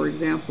challenging, for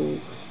example,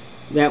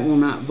 that will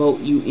not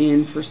vote you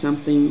in for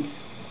something,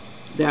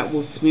 that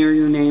will smear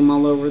your name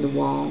all over the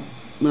wall.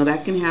 Now,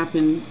 that can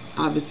happen,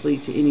 obviously,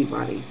 to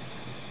anybody.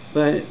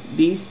 But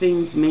these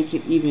things make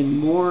it even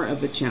more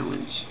of a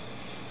challenge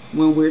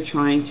when we're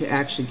trying to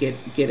actually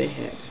get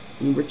ahead.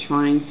 When we're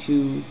trying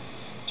to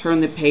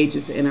turn the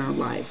pages in our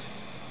life.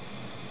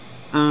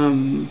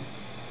 And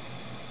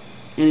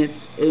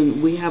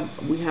we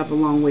have a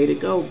long way to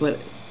go. But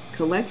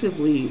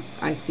collectively,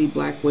 I see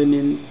black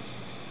women,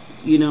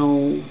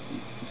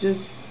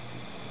 just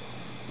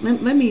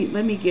let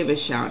me give a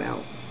shout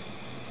out.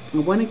 I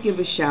want to give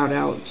a shout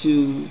out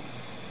to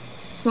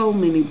so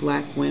many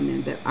black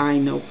women that I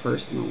know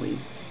personally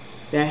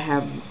that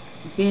have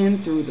been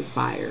through the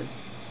fire,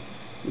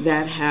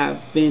 that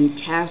have been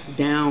cast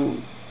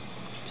down,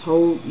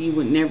 told you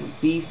would never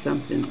be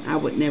something, I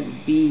would never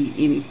be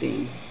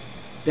anything,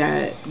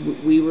 that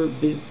we were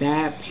just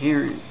bad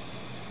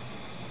parents.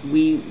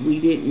 We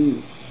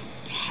didn't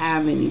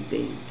have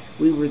anything.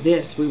 We were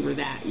this, we were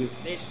that, you're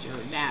this, you're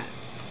that.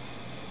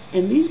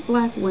 And these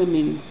black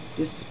women,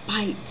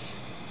 despite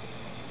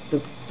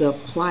the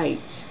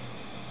plight,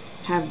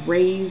 have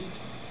raised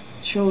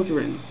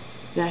children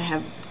that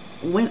have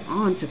went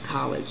on to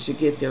college to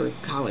get their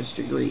college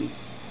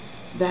degrees,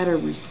 that are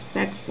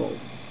respectful,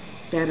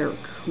 that are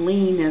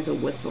clean as a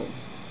whistle.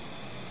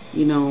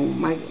 You know,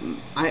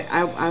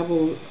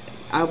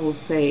 I will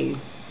say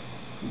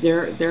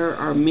there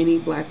are many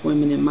black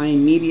women in my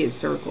immediate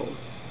circle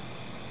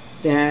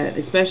that,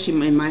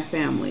 especially in my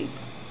family,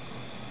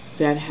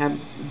 that have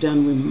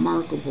done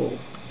remarkable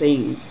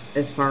things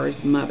as far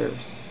as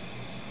mothers.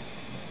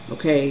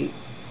 Okay,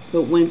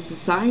 but when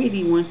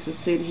society wants to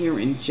sit here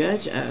and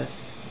judge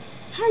us,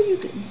 how are you,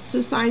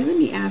 society, let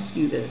me ask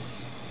you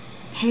this.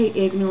 Hey,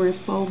 ignorant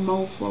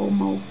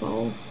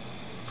mofo,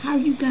 how are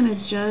you going to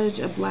judge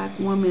a black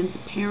woman's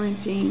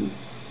parenting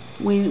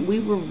when we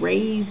were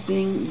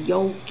raising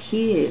your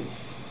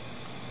kids?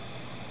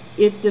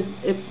 If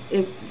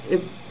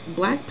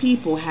black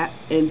people have,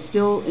 and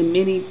still in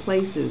many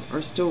places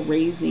are still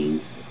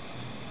raising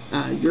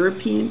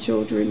European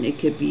children, it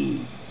could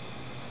be,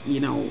 you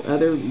know,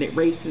 other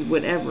races,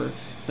 whatever.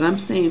 But I'm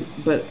saying,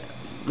 but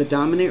the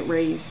dominant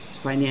race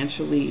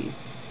financially,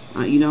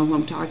 you know who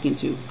I'm talking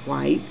to,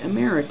 white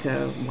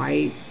America,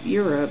 white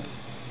Europe.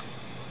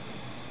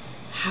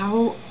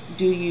 How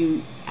do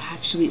you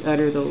actually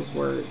utter those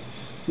words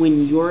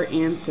when your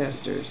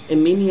ancestors,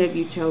 and many of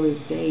you till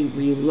this day,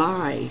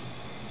 relied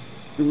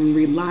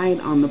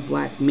on the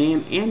black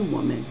man and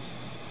woman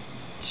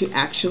to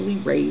actually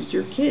raise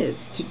your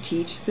kids, to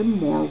teach them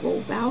moral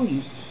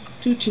values,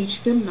 to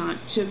teach them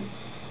not to,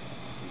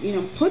 you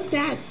know, put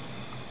that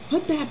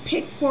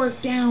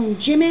pitchfork down,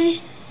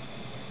 Jimmy.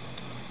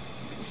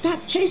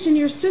 Stop chasing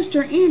your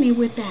sister Annie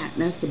with that.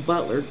 And that's the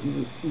butler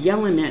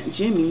yelling at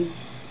Jimmy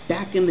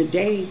back in the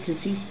day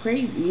because he's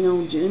crazy. You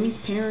know, Jimmy's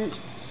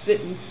parents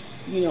sitting,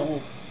 you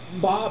know,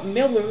 Bob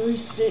Miller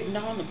is sitting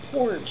on the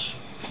porch.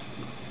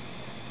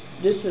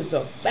 This is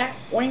a fat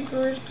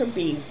wanker as could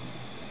be.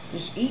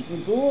 Just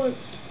eating good,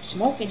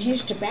 smoking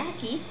his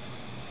tobacco.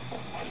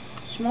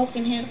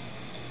 Smoking his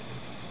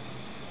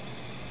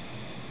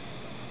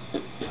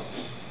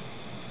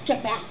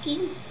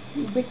tobacco.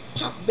 Big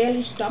pop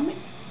belly stomach.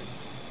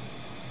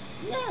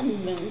 Yeah,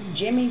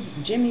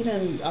 Jimmy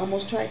done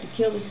almost tried to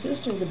kill his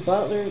sister. The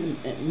butler,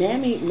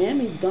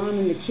 Mammy's gone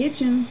in the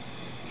kitchen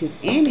because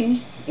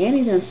Annie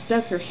done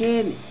stuck her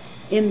head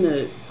in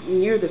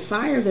near the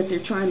fire that they're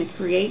trying to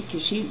create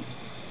because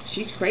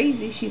she's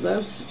crazy. She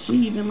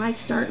even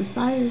likes starting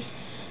fires.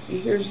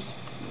 And here's,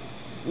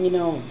 you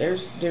know,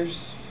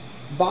 there's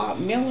Bob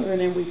Miller,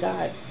 and then we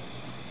got,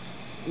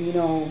 you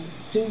know,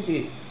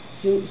 Susie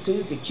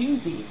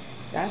Cusey.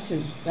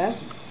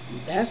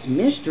 That's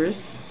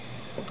Mistress.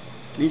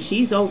 And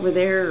she's over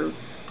there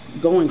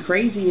going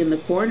crazy in the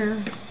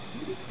corner.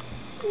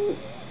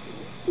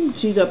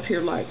 She's up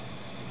here like,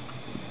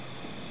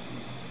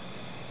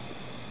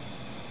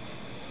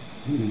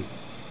 and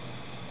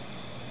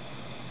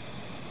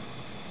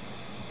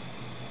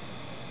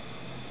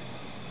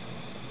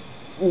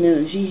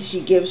then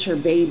she gives her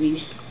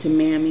baby to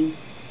Mammy.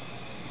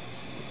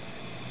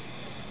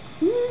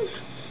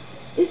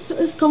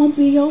 It's gonna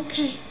be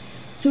okay.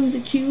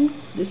 Susie Q,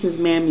 this is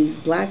Mammy's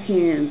black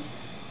hands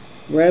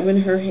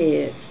rubbing her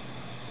head.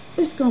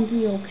 It's gonna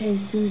be okay,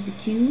 Susie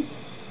Q.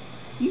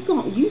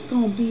 You's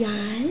gonna be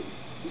alright.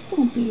 You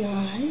gonna be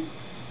alright.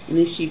 And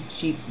then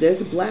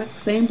there's a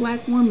same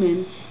black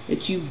woman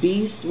that you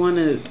beast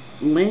wanna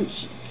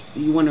lynch,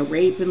 you wanna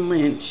rape and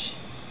lynch,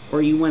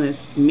 or you wanna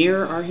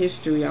smear our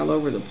history all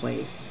over the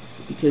place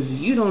because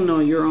you don't know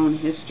your own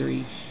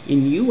history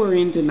and you are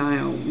in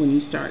denial when you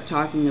start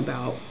talking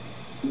about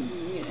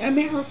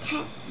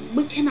America.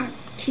 We cannot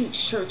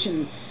teach church,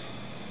 and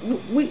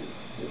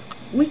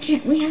we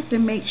can't. We have to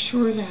make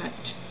sure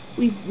that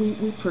we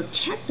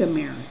protect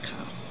America.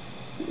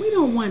 We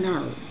don't want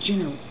our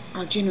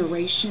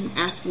generation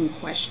asking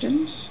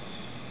questions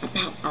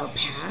about our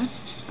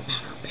past.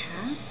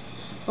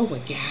 Oh, a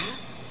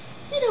gas.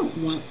 We don't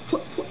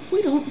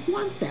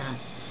want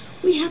that.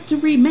 We have to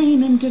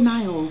remain in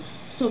denial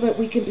so that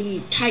we can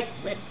be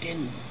tight-lipped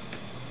and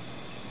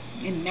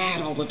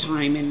mad all the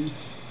time and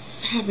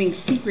having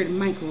secret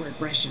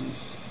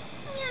microaggressions.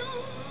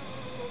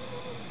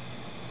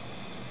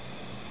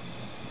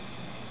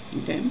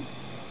 Okay.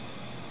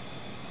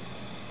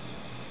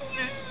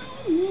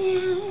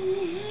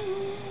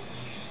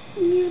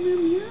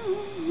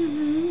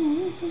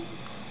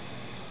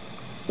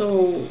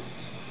 So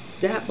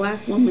that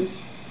black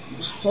woman's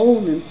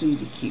holding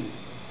Susie Q,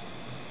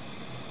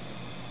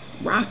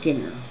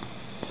 rocking her.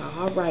 So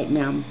all right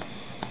now,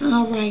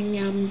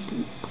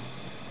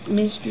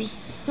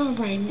 Mistress. It's all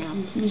right now,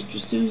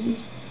 Mistress Susie.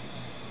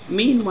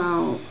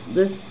 Meanwhile,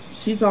 this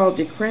she's all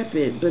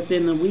decrepit, but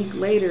then a week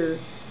later,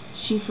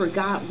 she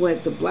forgot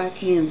what the Black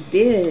Hands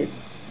did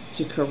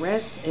to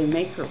caress and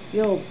make her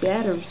feel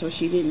better so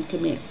she didn't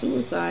commit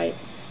suicide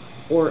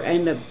or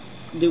end up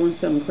doing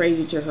something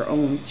crazy to her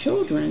own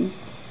children.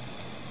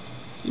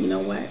 You know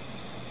what?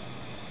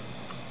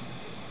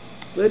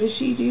 What did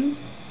she do?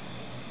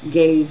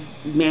 Gave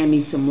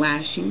Mammy some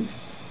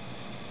lashings.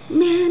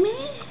 Mammy?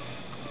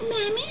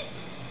 Mammy?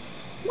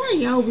 Why are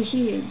you over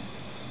here?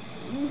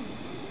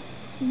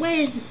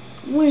 Where's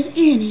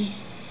Annie?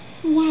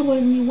 Why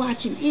wasn't you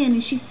watching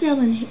Annie? She fell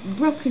and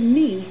broke her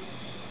knee.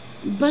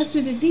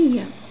 Busted her knee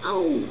up.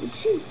 Oh,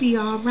 she'd be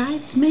all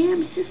right,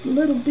 ma'am. It's just a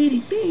little bitty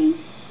thing.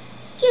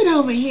 Get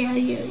over here,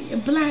 you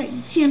black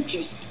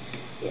temptress.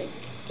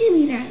 Give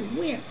me that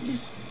whip.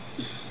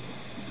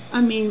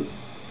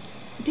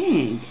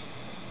 Dang.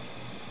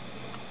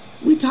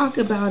 We talk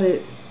about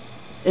it,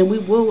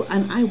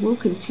 and I will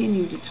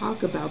continue to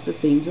talk about the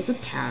things of the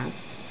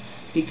past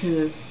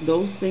because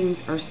those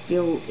things are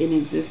still in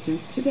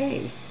existence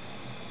today.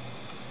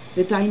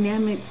 The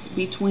dynamics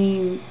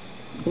between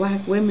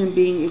black women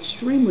being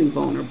extremely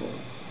vulnerable.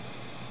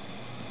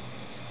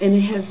 And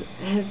it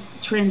has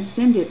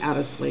transcended out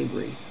of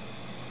slavery.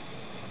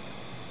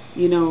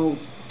 You know,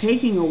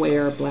 taking away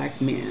our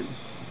black man,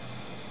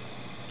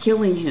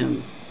 killing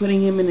him,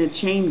 putting him in a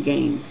chain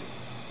gang,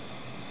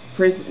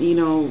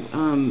 prisons.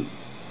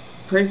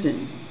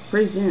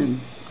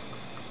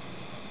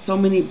 So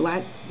many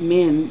black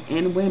men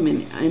and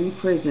women in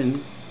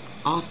prison,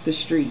 off the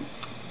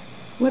streets.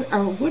 What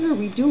are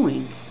we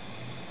doing?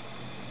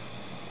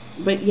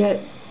 But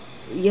yet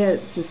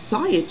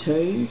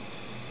society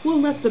will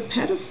let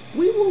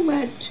we will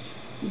let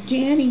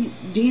Danny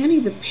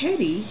the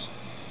petty.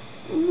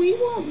 We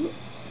won't.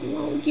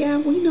 Well, yeah,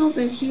 we know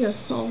that he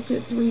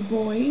assaulted 3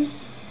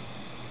 boys.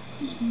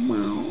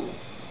 Wow.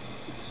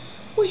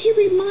 Well, he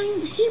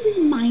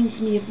reminds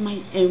me of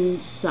my own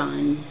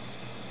son.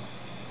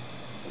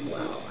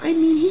 Well, I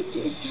mean, he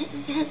just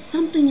has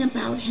something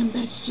about him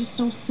that's just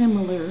so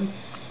similar.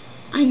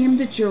 I am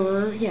the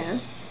juror,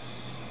 yes.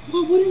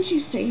 Well, wouldn't you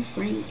say,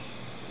 Frank?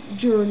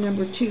 Juror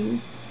number 2.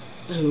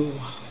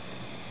 Oh,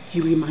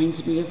 he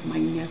reminds me of my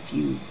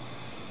nephew,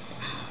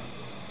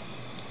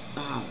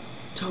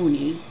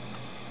 Tony.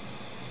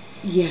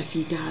 Yes,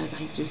 he does.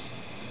 I just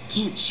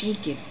can't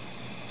shake it.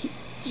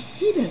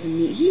 He doesn't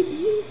need. He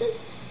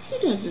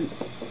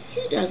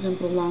doesn't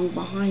belong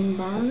behind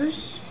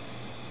bars.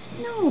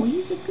 No,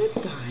 he's a good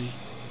guy.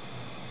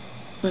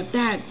 But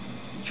that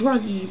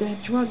drug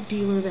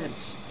dealer that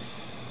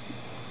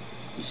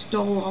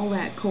stole all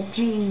that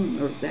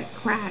cocaine or that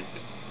crack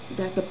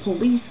that the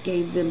police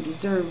gave them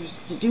deserves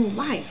to do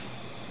life.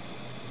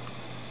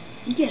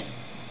 Yes,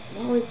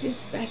 well,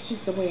 that's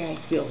just the way I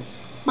feel.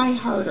 My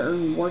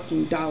hard-earned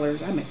working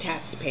dollars. I'm a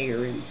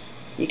taxpayer, and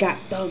you got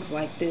thugs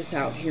like this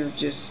out here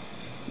just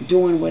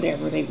doing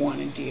whatever they want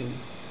to do.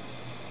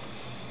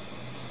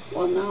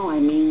 Well, no,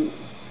 I mean,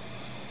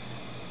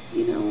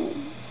 you know,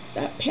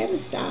 that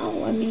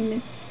pedestal, I mean,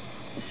 it's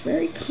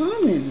very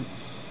common.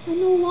 I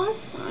know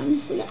lots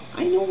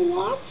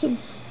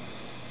of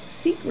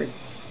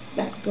secrets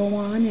that go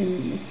on,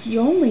 and if you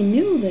only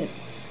knew that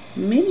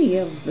many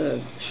of the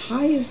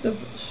high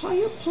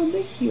upon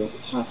the hill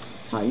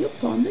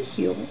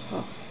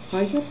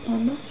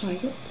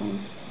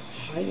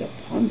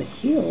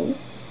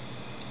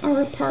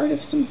are a part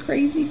of some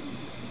crazy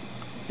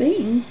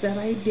things that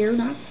I dare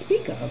not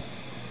speak of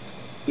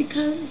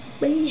because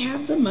they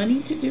have the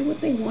money to do what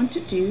they want to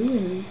do,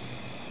 and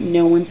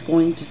no one's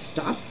going to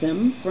stop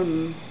them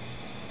from,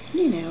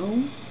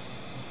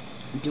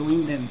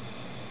 doing the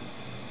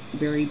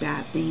very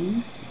bad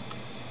things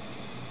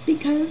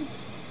because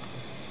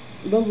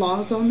the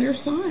law's on their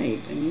side.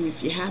 I mean,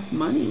 if you have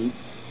money,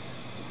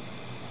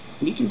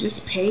 you can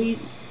just pay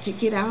to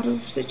get out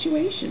of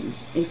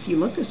situations if you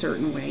look a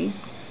certain way.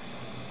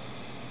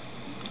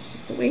 It's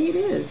just the way it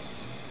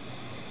is.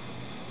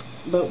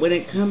 But when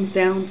it comes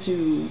down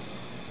to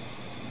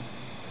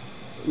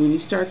when you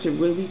start to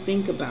really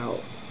think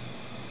about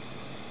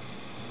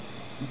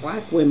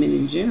black women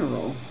in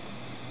general,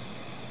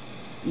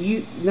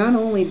 you not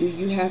only do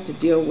you have to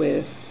deal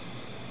with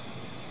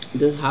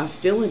the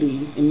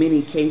hostility in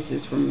many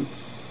cases from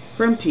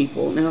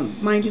people. Now,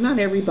 mind you, not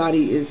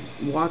everybody is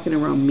walking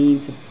around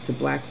mean to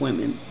black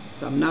women,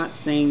 so I'm not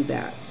saying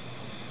that.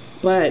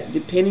 But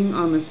depending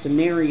on the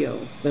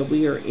scenarios that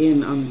we are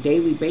in on a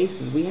daily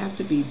basis, we have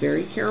to be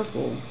very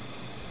careful.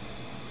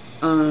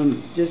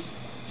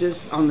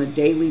 Just on a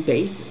daily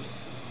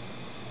basis.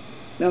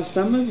 Now,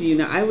 some of you,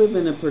 I live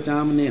in a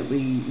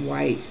predominantly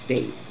white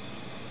state,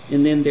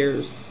 and then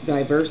there's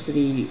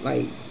diversity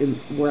like in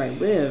where I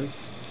live.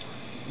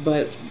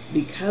 But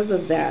because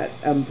of that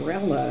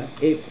umbrella,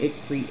 it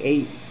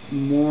creates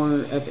more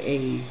of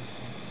a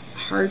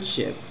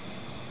hardship.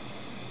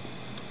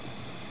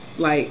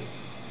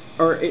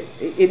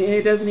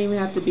 It doesn't even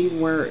have to be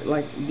where,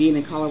 like, being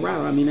in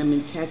Colorado. I mean, I'm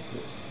in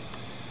Texas,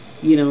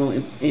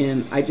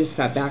 and I just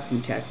got back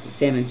from Texas,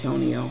 San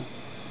Antonio.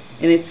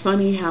 And it's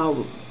funny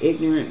how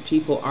ignorant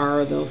people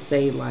are. They'll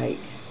say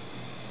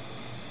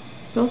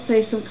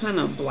some kind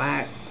of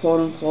black,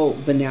 quote unquote,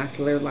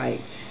 vernacular, like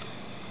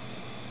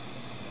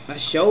a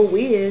show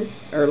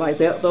whiz, or like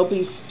they'll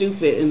be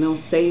stupid and they'll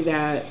say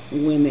that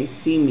when they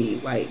see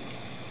me. Like,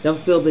 they'll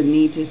feel the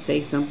need to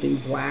say something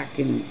black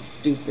and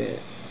stupid.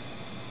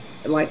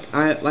 Like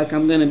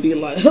I'm gonna be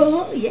like,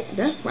 oh yeah,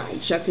 that's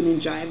right, shucking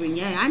and jiving.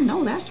 Yeah, I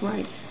know that's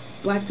right.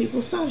 Black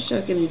people, stop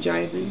shucking and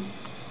jiving.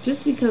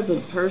 Just because a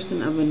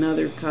person of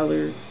another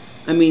color,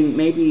 I mean,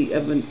 maybe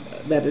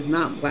that is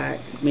not black,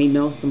 may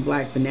know some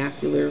black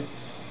vernacular,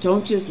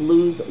 don't just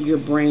lose your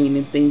brain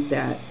and think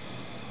that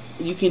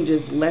you can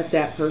just let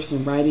that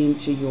person right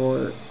into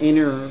your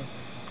inner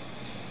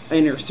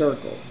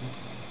circle.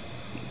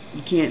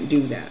 You can't do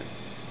that,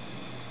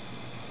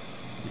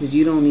 because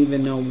you don't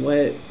even know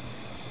what.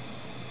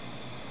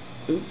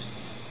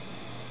 Oops.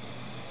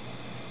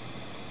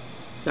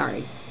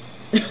 Sorry.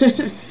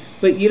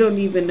 But you don't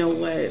even know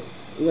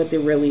what they're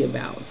really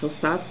about. So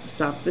stop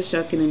the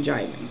shucking and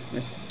jiving.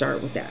 Let's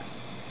start with that.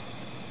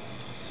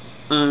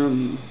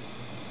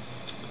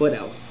 What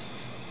else?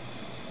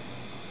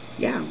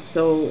 Yeah,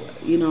 so,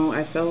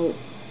 I felt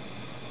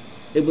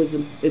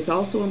it's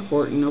also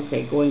important,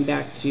 okay, going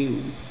back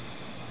to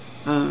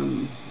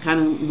kind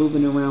of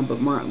moving around,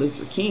 but Martin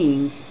Luther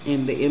King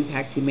and the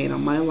impact he made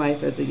on my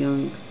life as a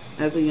young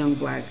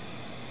black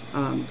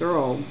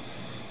girl.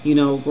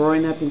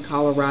 Growing up in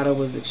Colorado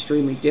was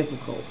extremely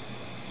difficult.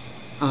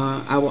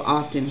 I will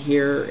often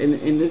hear, and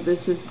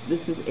this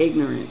is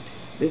ignorant.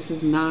 This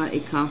is not a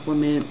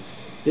compliment.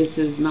 This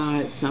is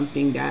not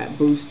something that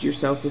boosts your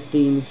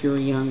self-esteem if you're a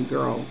young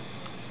girl.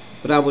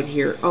 But I would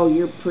hear, "Oh,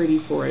 you're pretty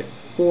for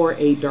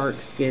a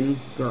dark-skinned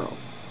girl.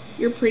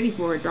 You're pretty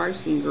for a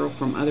dark-skinned girl,"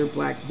 from other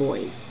black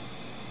boys.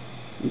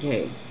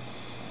 Okay,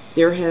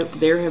 there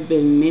have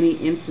been many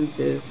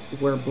instances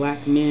where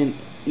black men,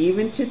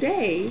 even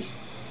today.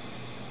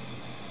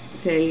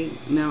 Okay,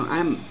 now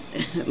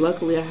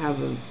luckily I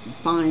have a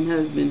fine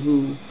husband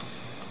who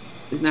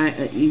is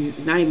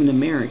he's not even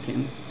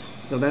American.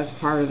 So that's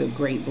part of the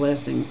great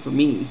blessing for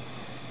me,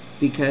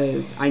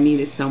 because I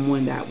needed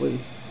someone that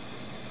was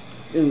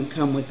going to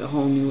come with a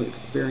whole new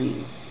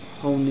experience,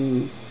 whole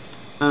new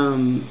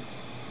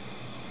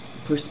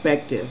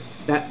perspective.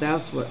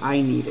 That's what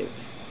I needed,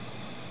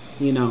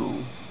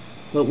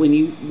 But when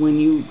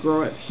you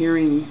grow up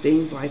hearing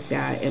things like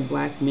that, and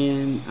black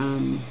men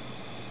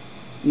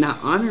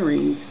not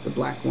honoring the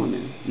black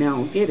woman.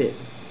 Now, get it.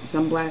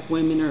 Some black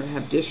women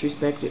have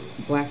disrespected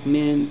black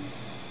men,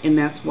 and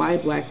that's why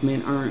black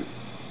men aren't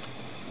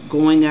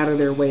going out of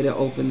their way to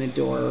open the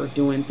door or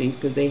doing things,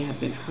 because they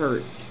have been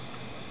hurt.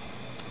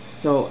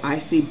 So I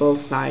see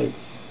both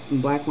sides.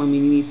 And black women,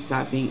 you need to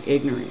stop being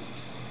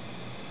ignorant.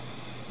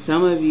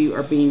 Some of you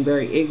are being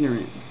very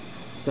ignorant,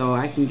 so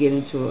I can get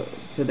into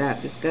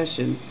that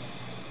discussion.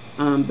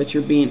 But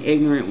you're being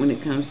ignorant when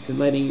it comes to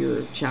letting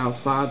your child's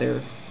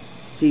father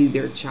see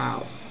their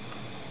child.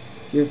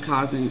 You're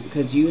causing,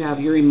 because you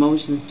have your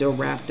emotions still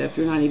wrapped up.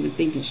 You're not even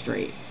thinking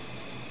straight.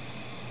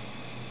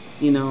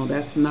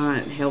 That's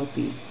not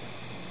healthy.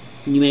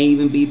 You may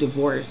even be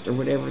divorced or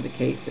whatever the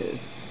case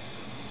is.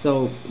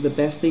 So the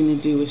best thing to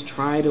do is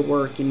try to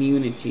work in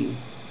unity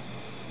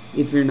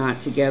if you're not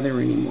together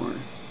anymore.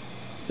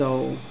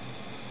 So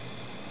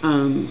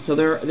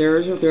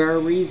there are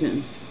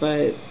reasons,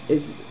 but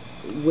is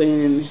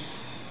when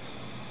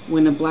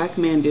a black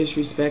man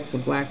disrespects a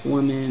black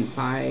woman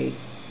by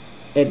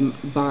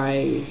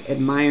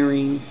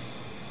admiring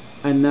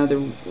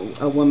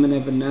a woman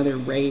of another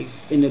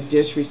race in a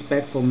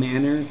disrespectful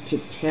manner, to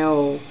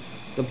tell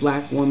the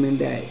black woman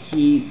that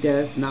he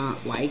does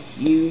not like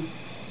you,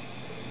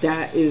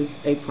 that is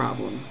a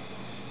problem.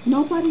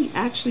 Nobody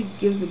actually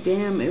gives a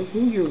damn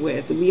who you're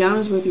with. To be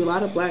honest with you, a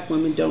lot of black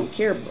women don't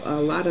care. A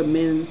lot of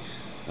men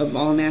of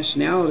all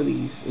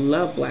nationalities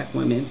love black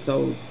women.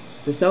 So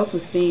the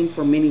self-esteem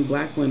for many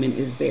black women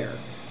is there.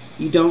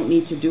 You don't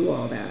need to do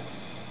all that.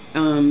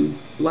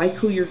 Like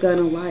who you're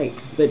gonna like,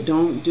 but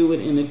don't do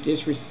it in a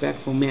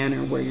disrespectful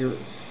manner where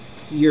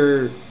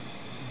you're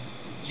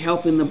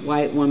helping the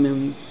white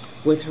woman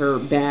with her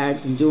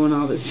bags and doing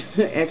all this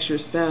extra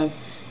stuff,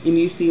 and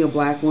you see a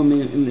black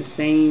woman in the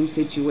same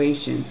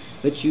situation,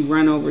 but you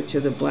run over to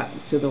the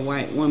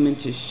white woman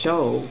to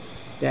show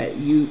that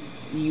you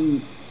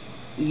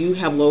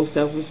have low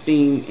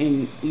self-esteem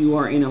and you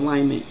are in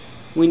alignment.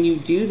 When you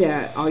do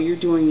that, all you're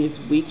doing is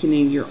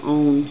weakening your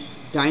own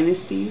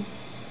dynasty,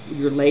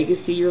 your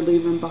legacy you're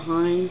leaving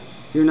behind.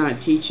 You're not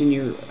teaching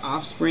your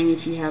offspring,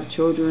 if you have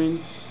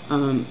children,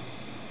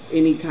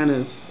 any kind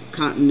of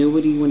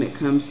continuity when it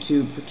comes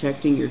to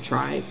protecting your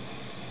tribe.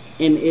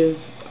 And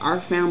if our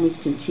families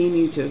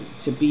continue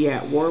to be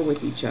at war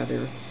with each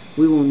other,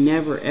 we will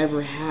never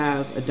ever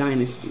have a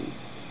dynasty.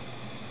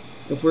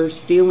 If we're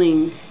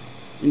stealing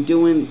and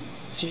doing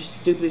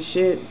stupid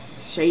shit,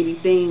 shady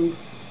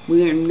things,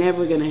 we are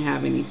never going to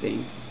have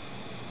anything.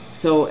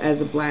 So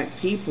as a black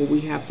people,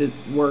 we have to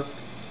work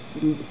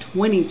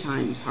 20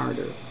 times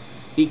harder,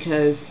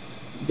 because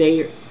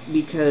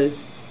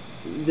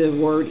the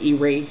word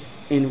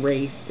erase and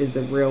race is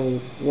a real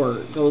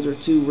word. Those are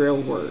two real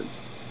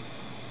words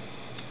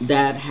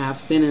that have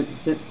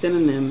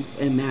synonyms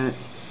and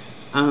that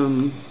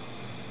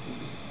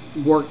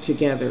work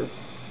together.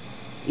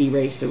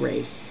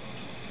 Erase.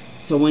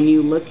 So when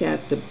you look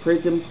at the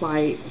prison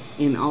plight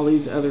and all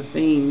these other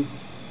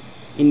things,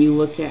 and you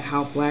look at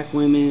how black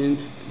women,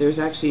 there's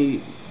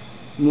actually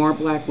more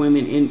black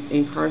women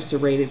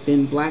incarcerated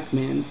than black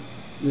men,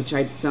 which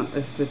a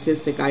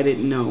statistic I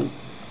didn't know,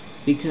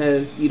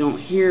 because you don't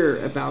hear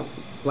about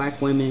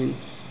black women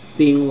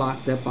being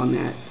locked up on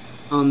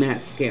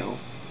that scale.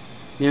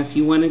 Now, if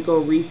you want to go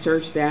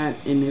research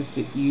that, and if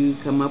you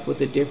come up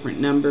with a different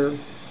number,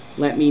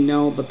 let me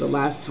know. But the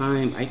last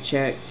time I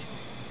checked,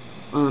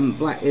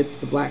 it's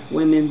the black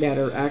women that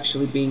are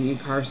actually being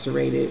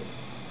incarcerated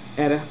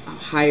at a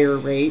higher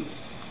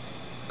rates.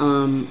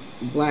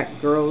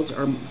 Black girls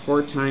are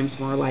 4 times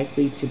more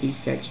likely to be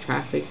sex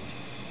trafficked,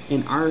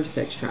 and are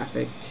sex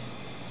trafficked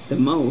the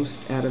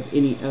most out of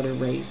any other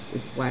race.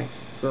 It's black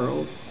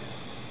girls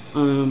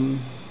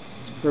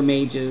from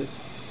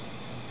ages,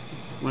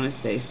 I want to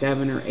say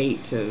 7 or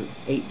 8 to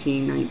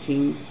 18,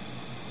 19.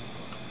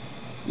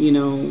 You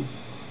know,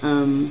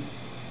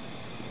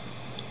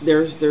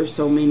 there's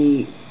so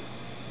many.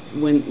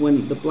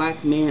 When the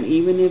black man,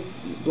 even if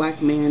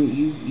black man,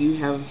 you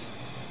have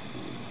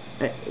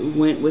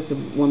went with a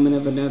woman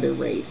of another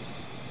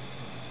race,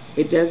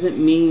 it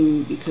doesn't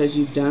mean because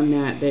you've done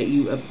that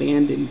you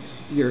abandon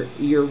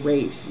your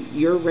race.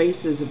 Your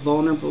race is a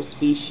vulnerable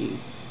species.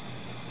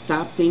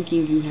 Stop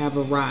thinking you have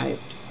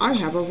arrived. I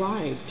have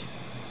arrived.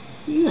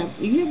 You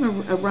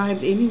haven't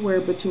arrived anywhere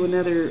but to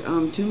another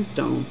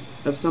tombstone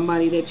of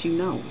somebody that you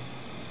know.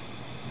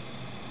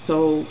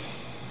 So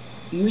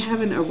you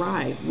haven't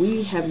arrived.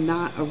 We have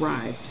not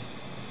arrived.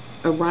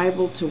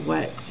 Arrival to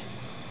what?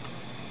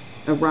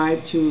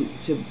 Arrived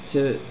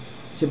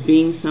to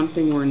being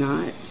something we're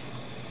not.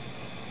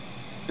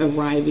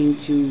 Arriving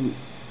to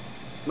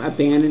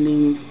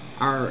abandoning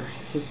our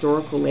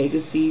historical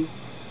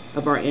legacies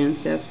of our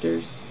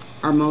ancestors,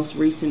 our most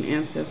recent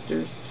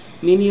ancestors.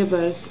 Many of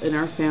us in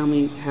our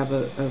families have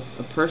a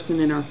person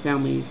in our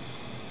family,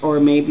 or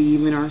maybe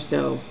even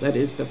ourselves, that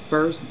is the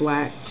first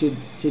black to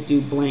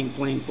do blank,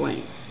 blank,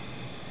 blank.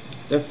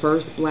 The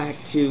first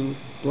black to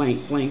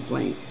blank, blank,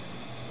 blank.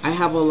 I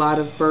have a lot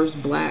of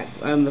first black.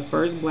 I'm the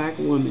first black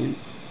woman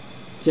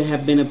to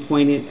have been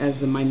appointed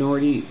as a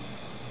minority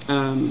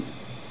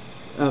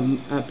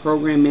a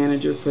program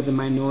manager for the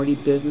Minority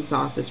Business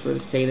Office for the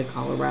state of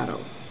Colorado.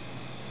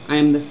 I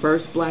am the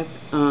first black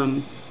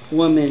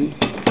woman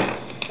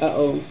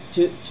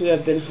to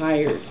have been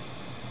hired,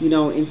 you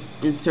know, in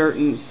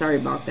certain, sorry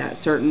about that,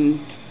 certain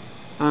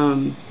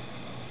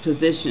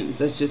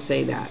positions. Let's just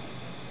say that.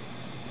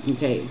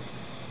 Okay.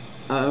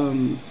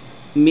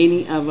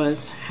 Many of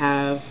us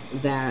have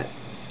that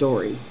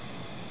story.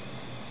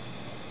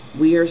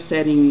 We are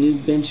setting new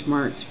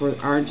benchmarks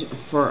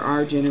for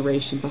our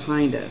generation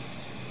behind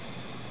us.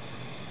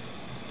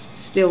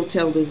 Still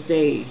till this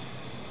day.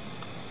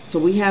 So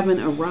we haven't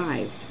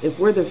arrived. If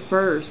we're the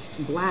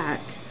first black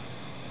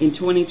in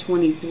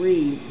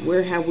 2023,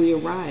 where have we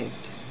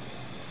arrived?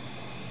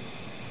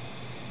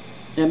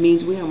 That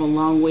means we have a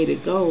long way to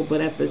go, but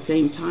at the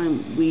same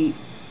time, we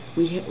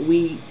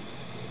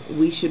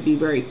should be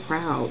very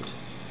proud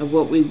of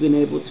what we've been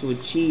able to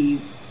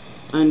achieve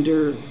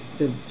under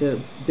the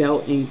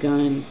belt and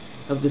gun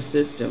of the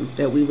system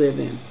that we live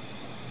in.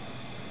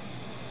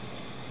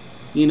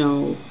 You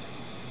know,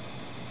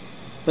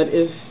 but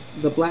if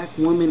the black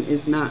woman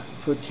is not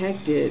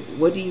protected,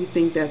 what do you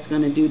think that's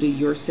going to do to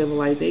your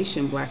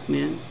civilization, black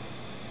man?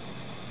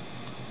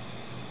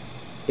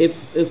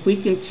 If we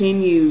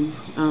continue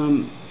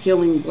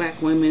killing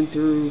black women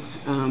through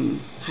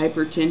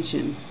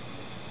hypertension,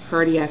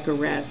 cardiac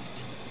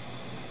arrest,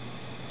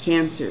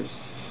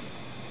 cancers,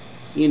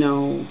 you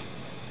know,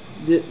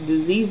 the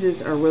diseases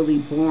are really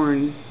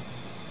born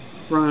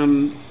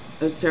from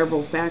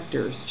several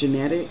factors: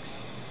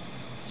 genetics,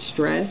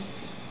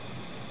 stress,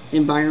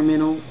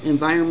 environmental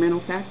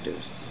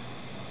factors.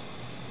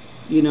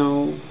 You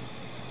know,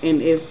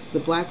 and if the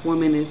black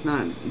woman is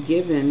not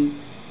given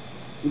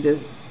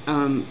this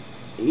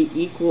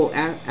equal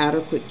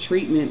adequate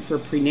treatment for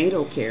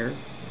prenatal care,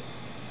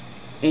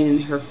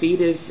 and her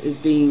fetus is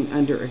being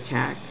under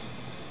attack,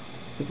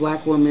 the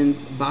black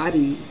woman's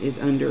body is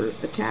under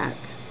attack.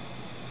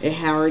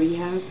 It already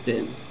has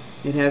been.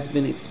 It has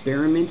been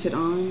experimented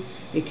on.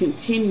 It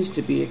continues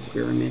to be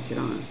experimented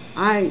on.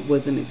 I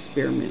was an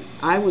experiment.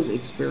 I was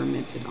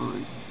experimented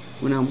on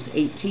when I was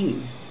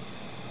 18.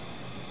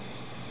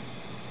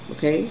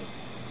 Okay?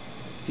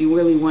 If you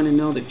really want to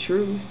know the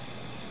truth,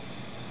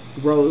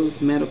 Rose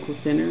Medical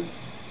Center.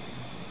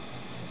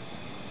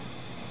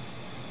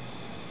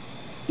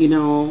 You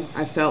know,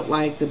 I felt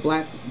like the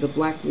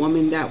black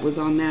woman that was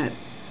on that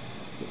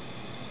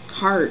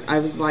cart, I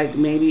was like,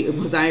 maybe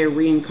was I a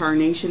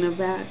reincarnation of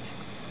that?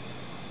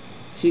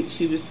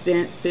 She was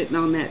sitting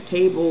on that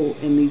table,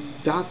 and these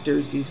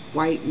doctors, these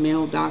white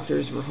male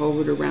doctors, were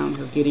hovered around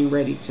her, getting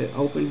ready to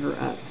open her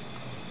up.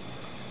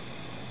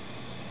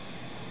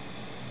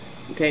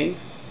 Okay?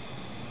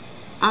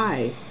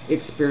 I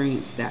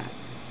experienced that.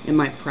 Am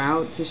I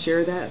proud to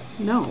share that?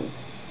 No.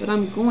 But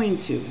I'm going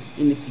to.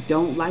 And if you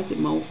don't like it,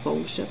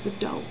 mofo, shut the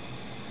door.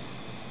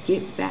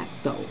 Get back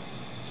though.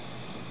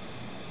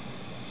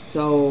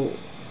 So,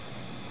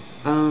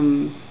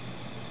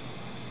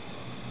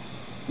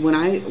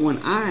 when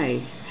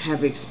I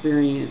have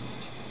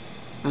experienced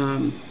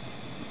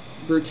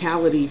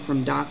brutality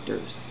from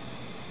doctors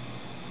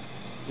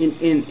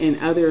in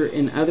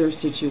other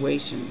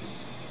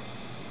situations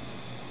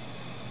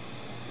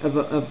of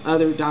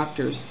other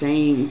doctors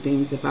saying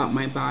things about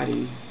my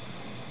body,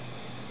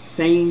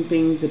 saying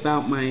things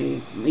about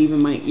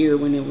even my ear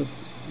when it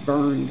was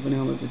burned when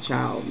I was a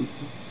child.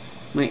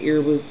 My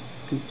ear was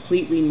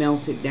completely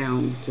melted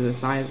down to the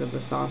size of a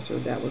saucer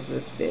that was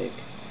this big.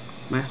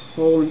 My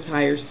whole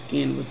entire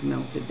skin was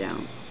melted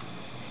down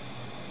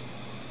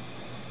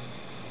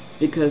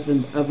because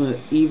of an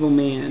evil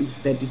man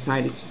that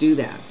decided to do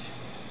that.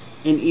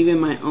 And even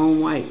my own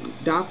white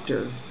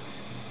doctor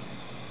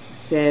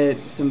said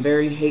some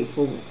very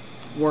hateful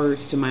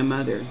words to my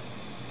mother,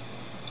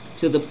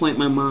 to the point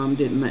my mom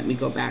didn't let me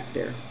go back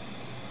there.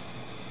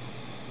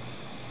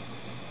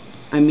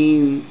 I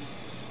mean,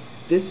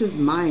 this is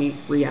my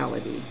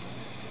reality.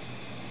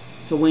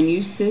 So when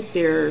you sit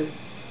there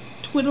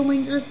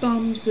twiddling your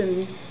thumbs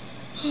and,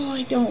 oh,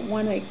 I don't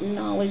want to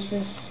acknowledge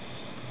this,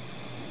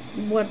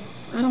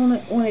 I don't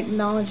want to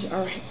acknowledge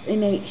our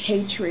innate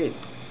hatred.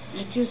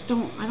 I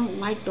don't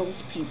like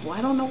those people.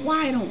 I don't know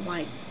why I don't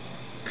like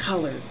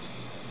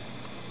coloreds.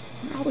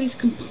 We're always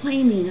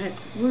complaining that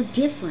we're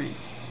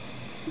different.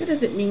 That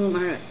doesn't mean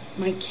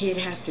my kid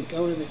has to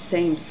go to the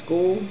same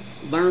school,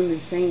 learn the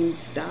same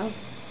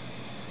stuff.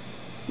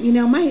 You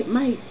know,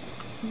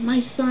 my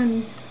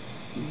son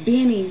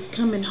Benny's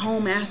coming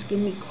home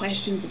asking me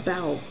questions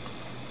about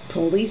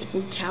police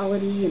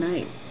brutality, and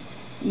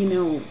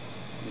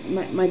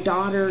my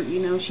daughter,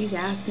 she's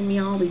asking me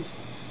all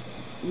these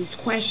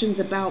questions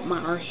about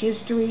our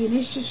history, and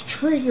it's just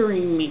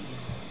triggering me.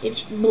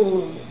 It's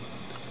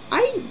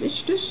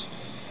just,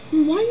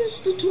 why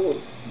is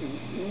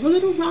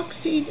little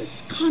Roxy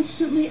just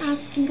constantly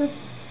asking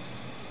us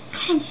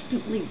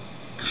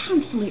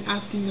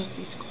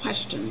these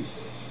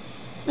questions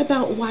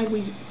about why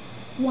we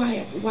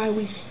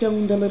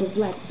stoned the little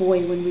black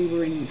boy when we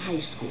were in high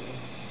school.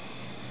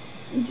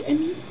 And I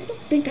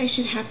don't think I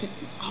should have to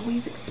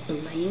always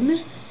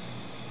explain.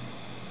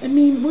 I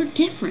mean, we're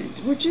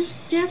different. We're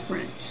just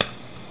different.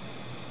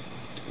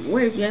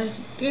 We're just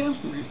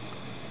different.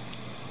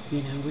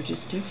 We're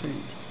just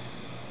different.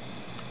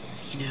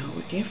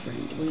 We're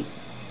different.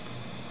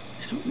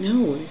 I don't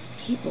know. These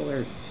people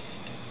are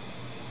just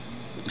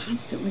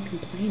constantly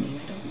complaining.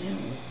 I don't know.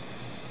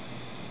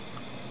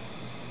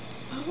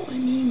 Oh, I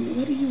mean,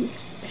 what do you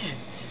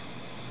expect?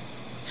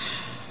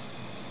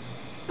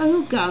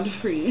 Oh,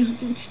 Godfrey, I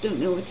just don't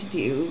know what to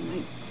do.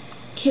 My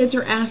kids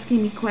are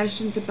asking me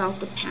questions about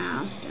the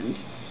past, and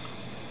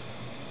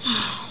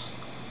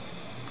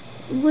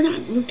we're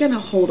going to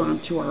hold on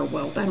to our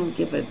wealth. I don't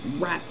give a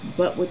rat's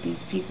butt what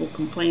these people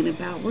complain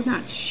about. We're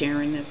not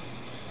sharing this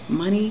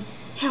money.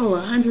 Hell,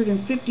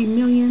 150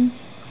 million.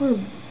 We're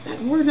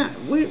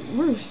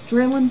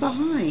strailing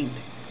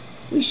behind.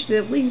 We should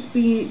at least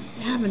be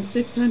having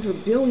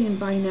 600 billion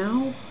by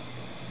now.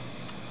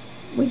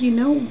 Well,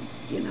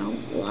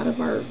 a lot of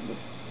our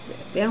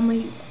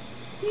family,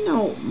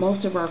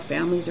 most of our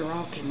families are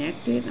all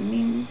connected. I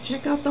mean,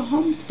 check out the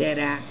Homestead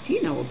Act.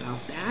 You know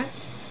about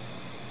that.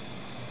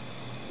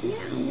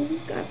 Yeah, well,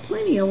 we've got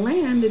plenty of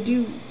land to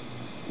do.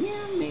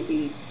 Yeah,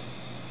 maybe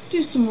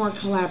do some more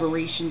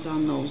collaborations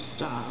on those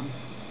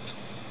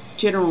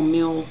General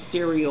Mills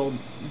cereal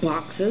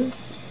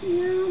boxes.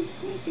 Yeah,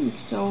 I think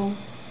so.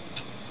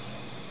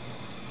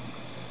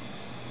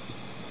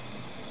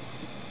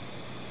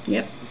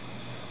 Yep.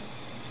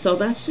 So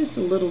that's just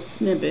a little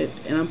snippet,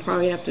 and I'll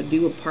probably have to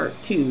do a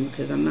part 2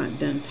 because I'm not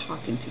done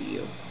talking to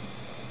you.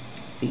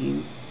 See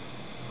you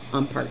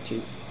on part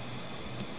 2.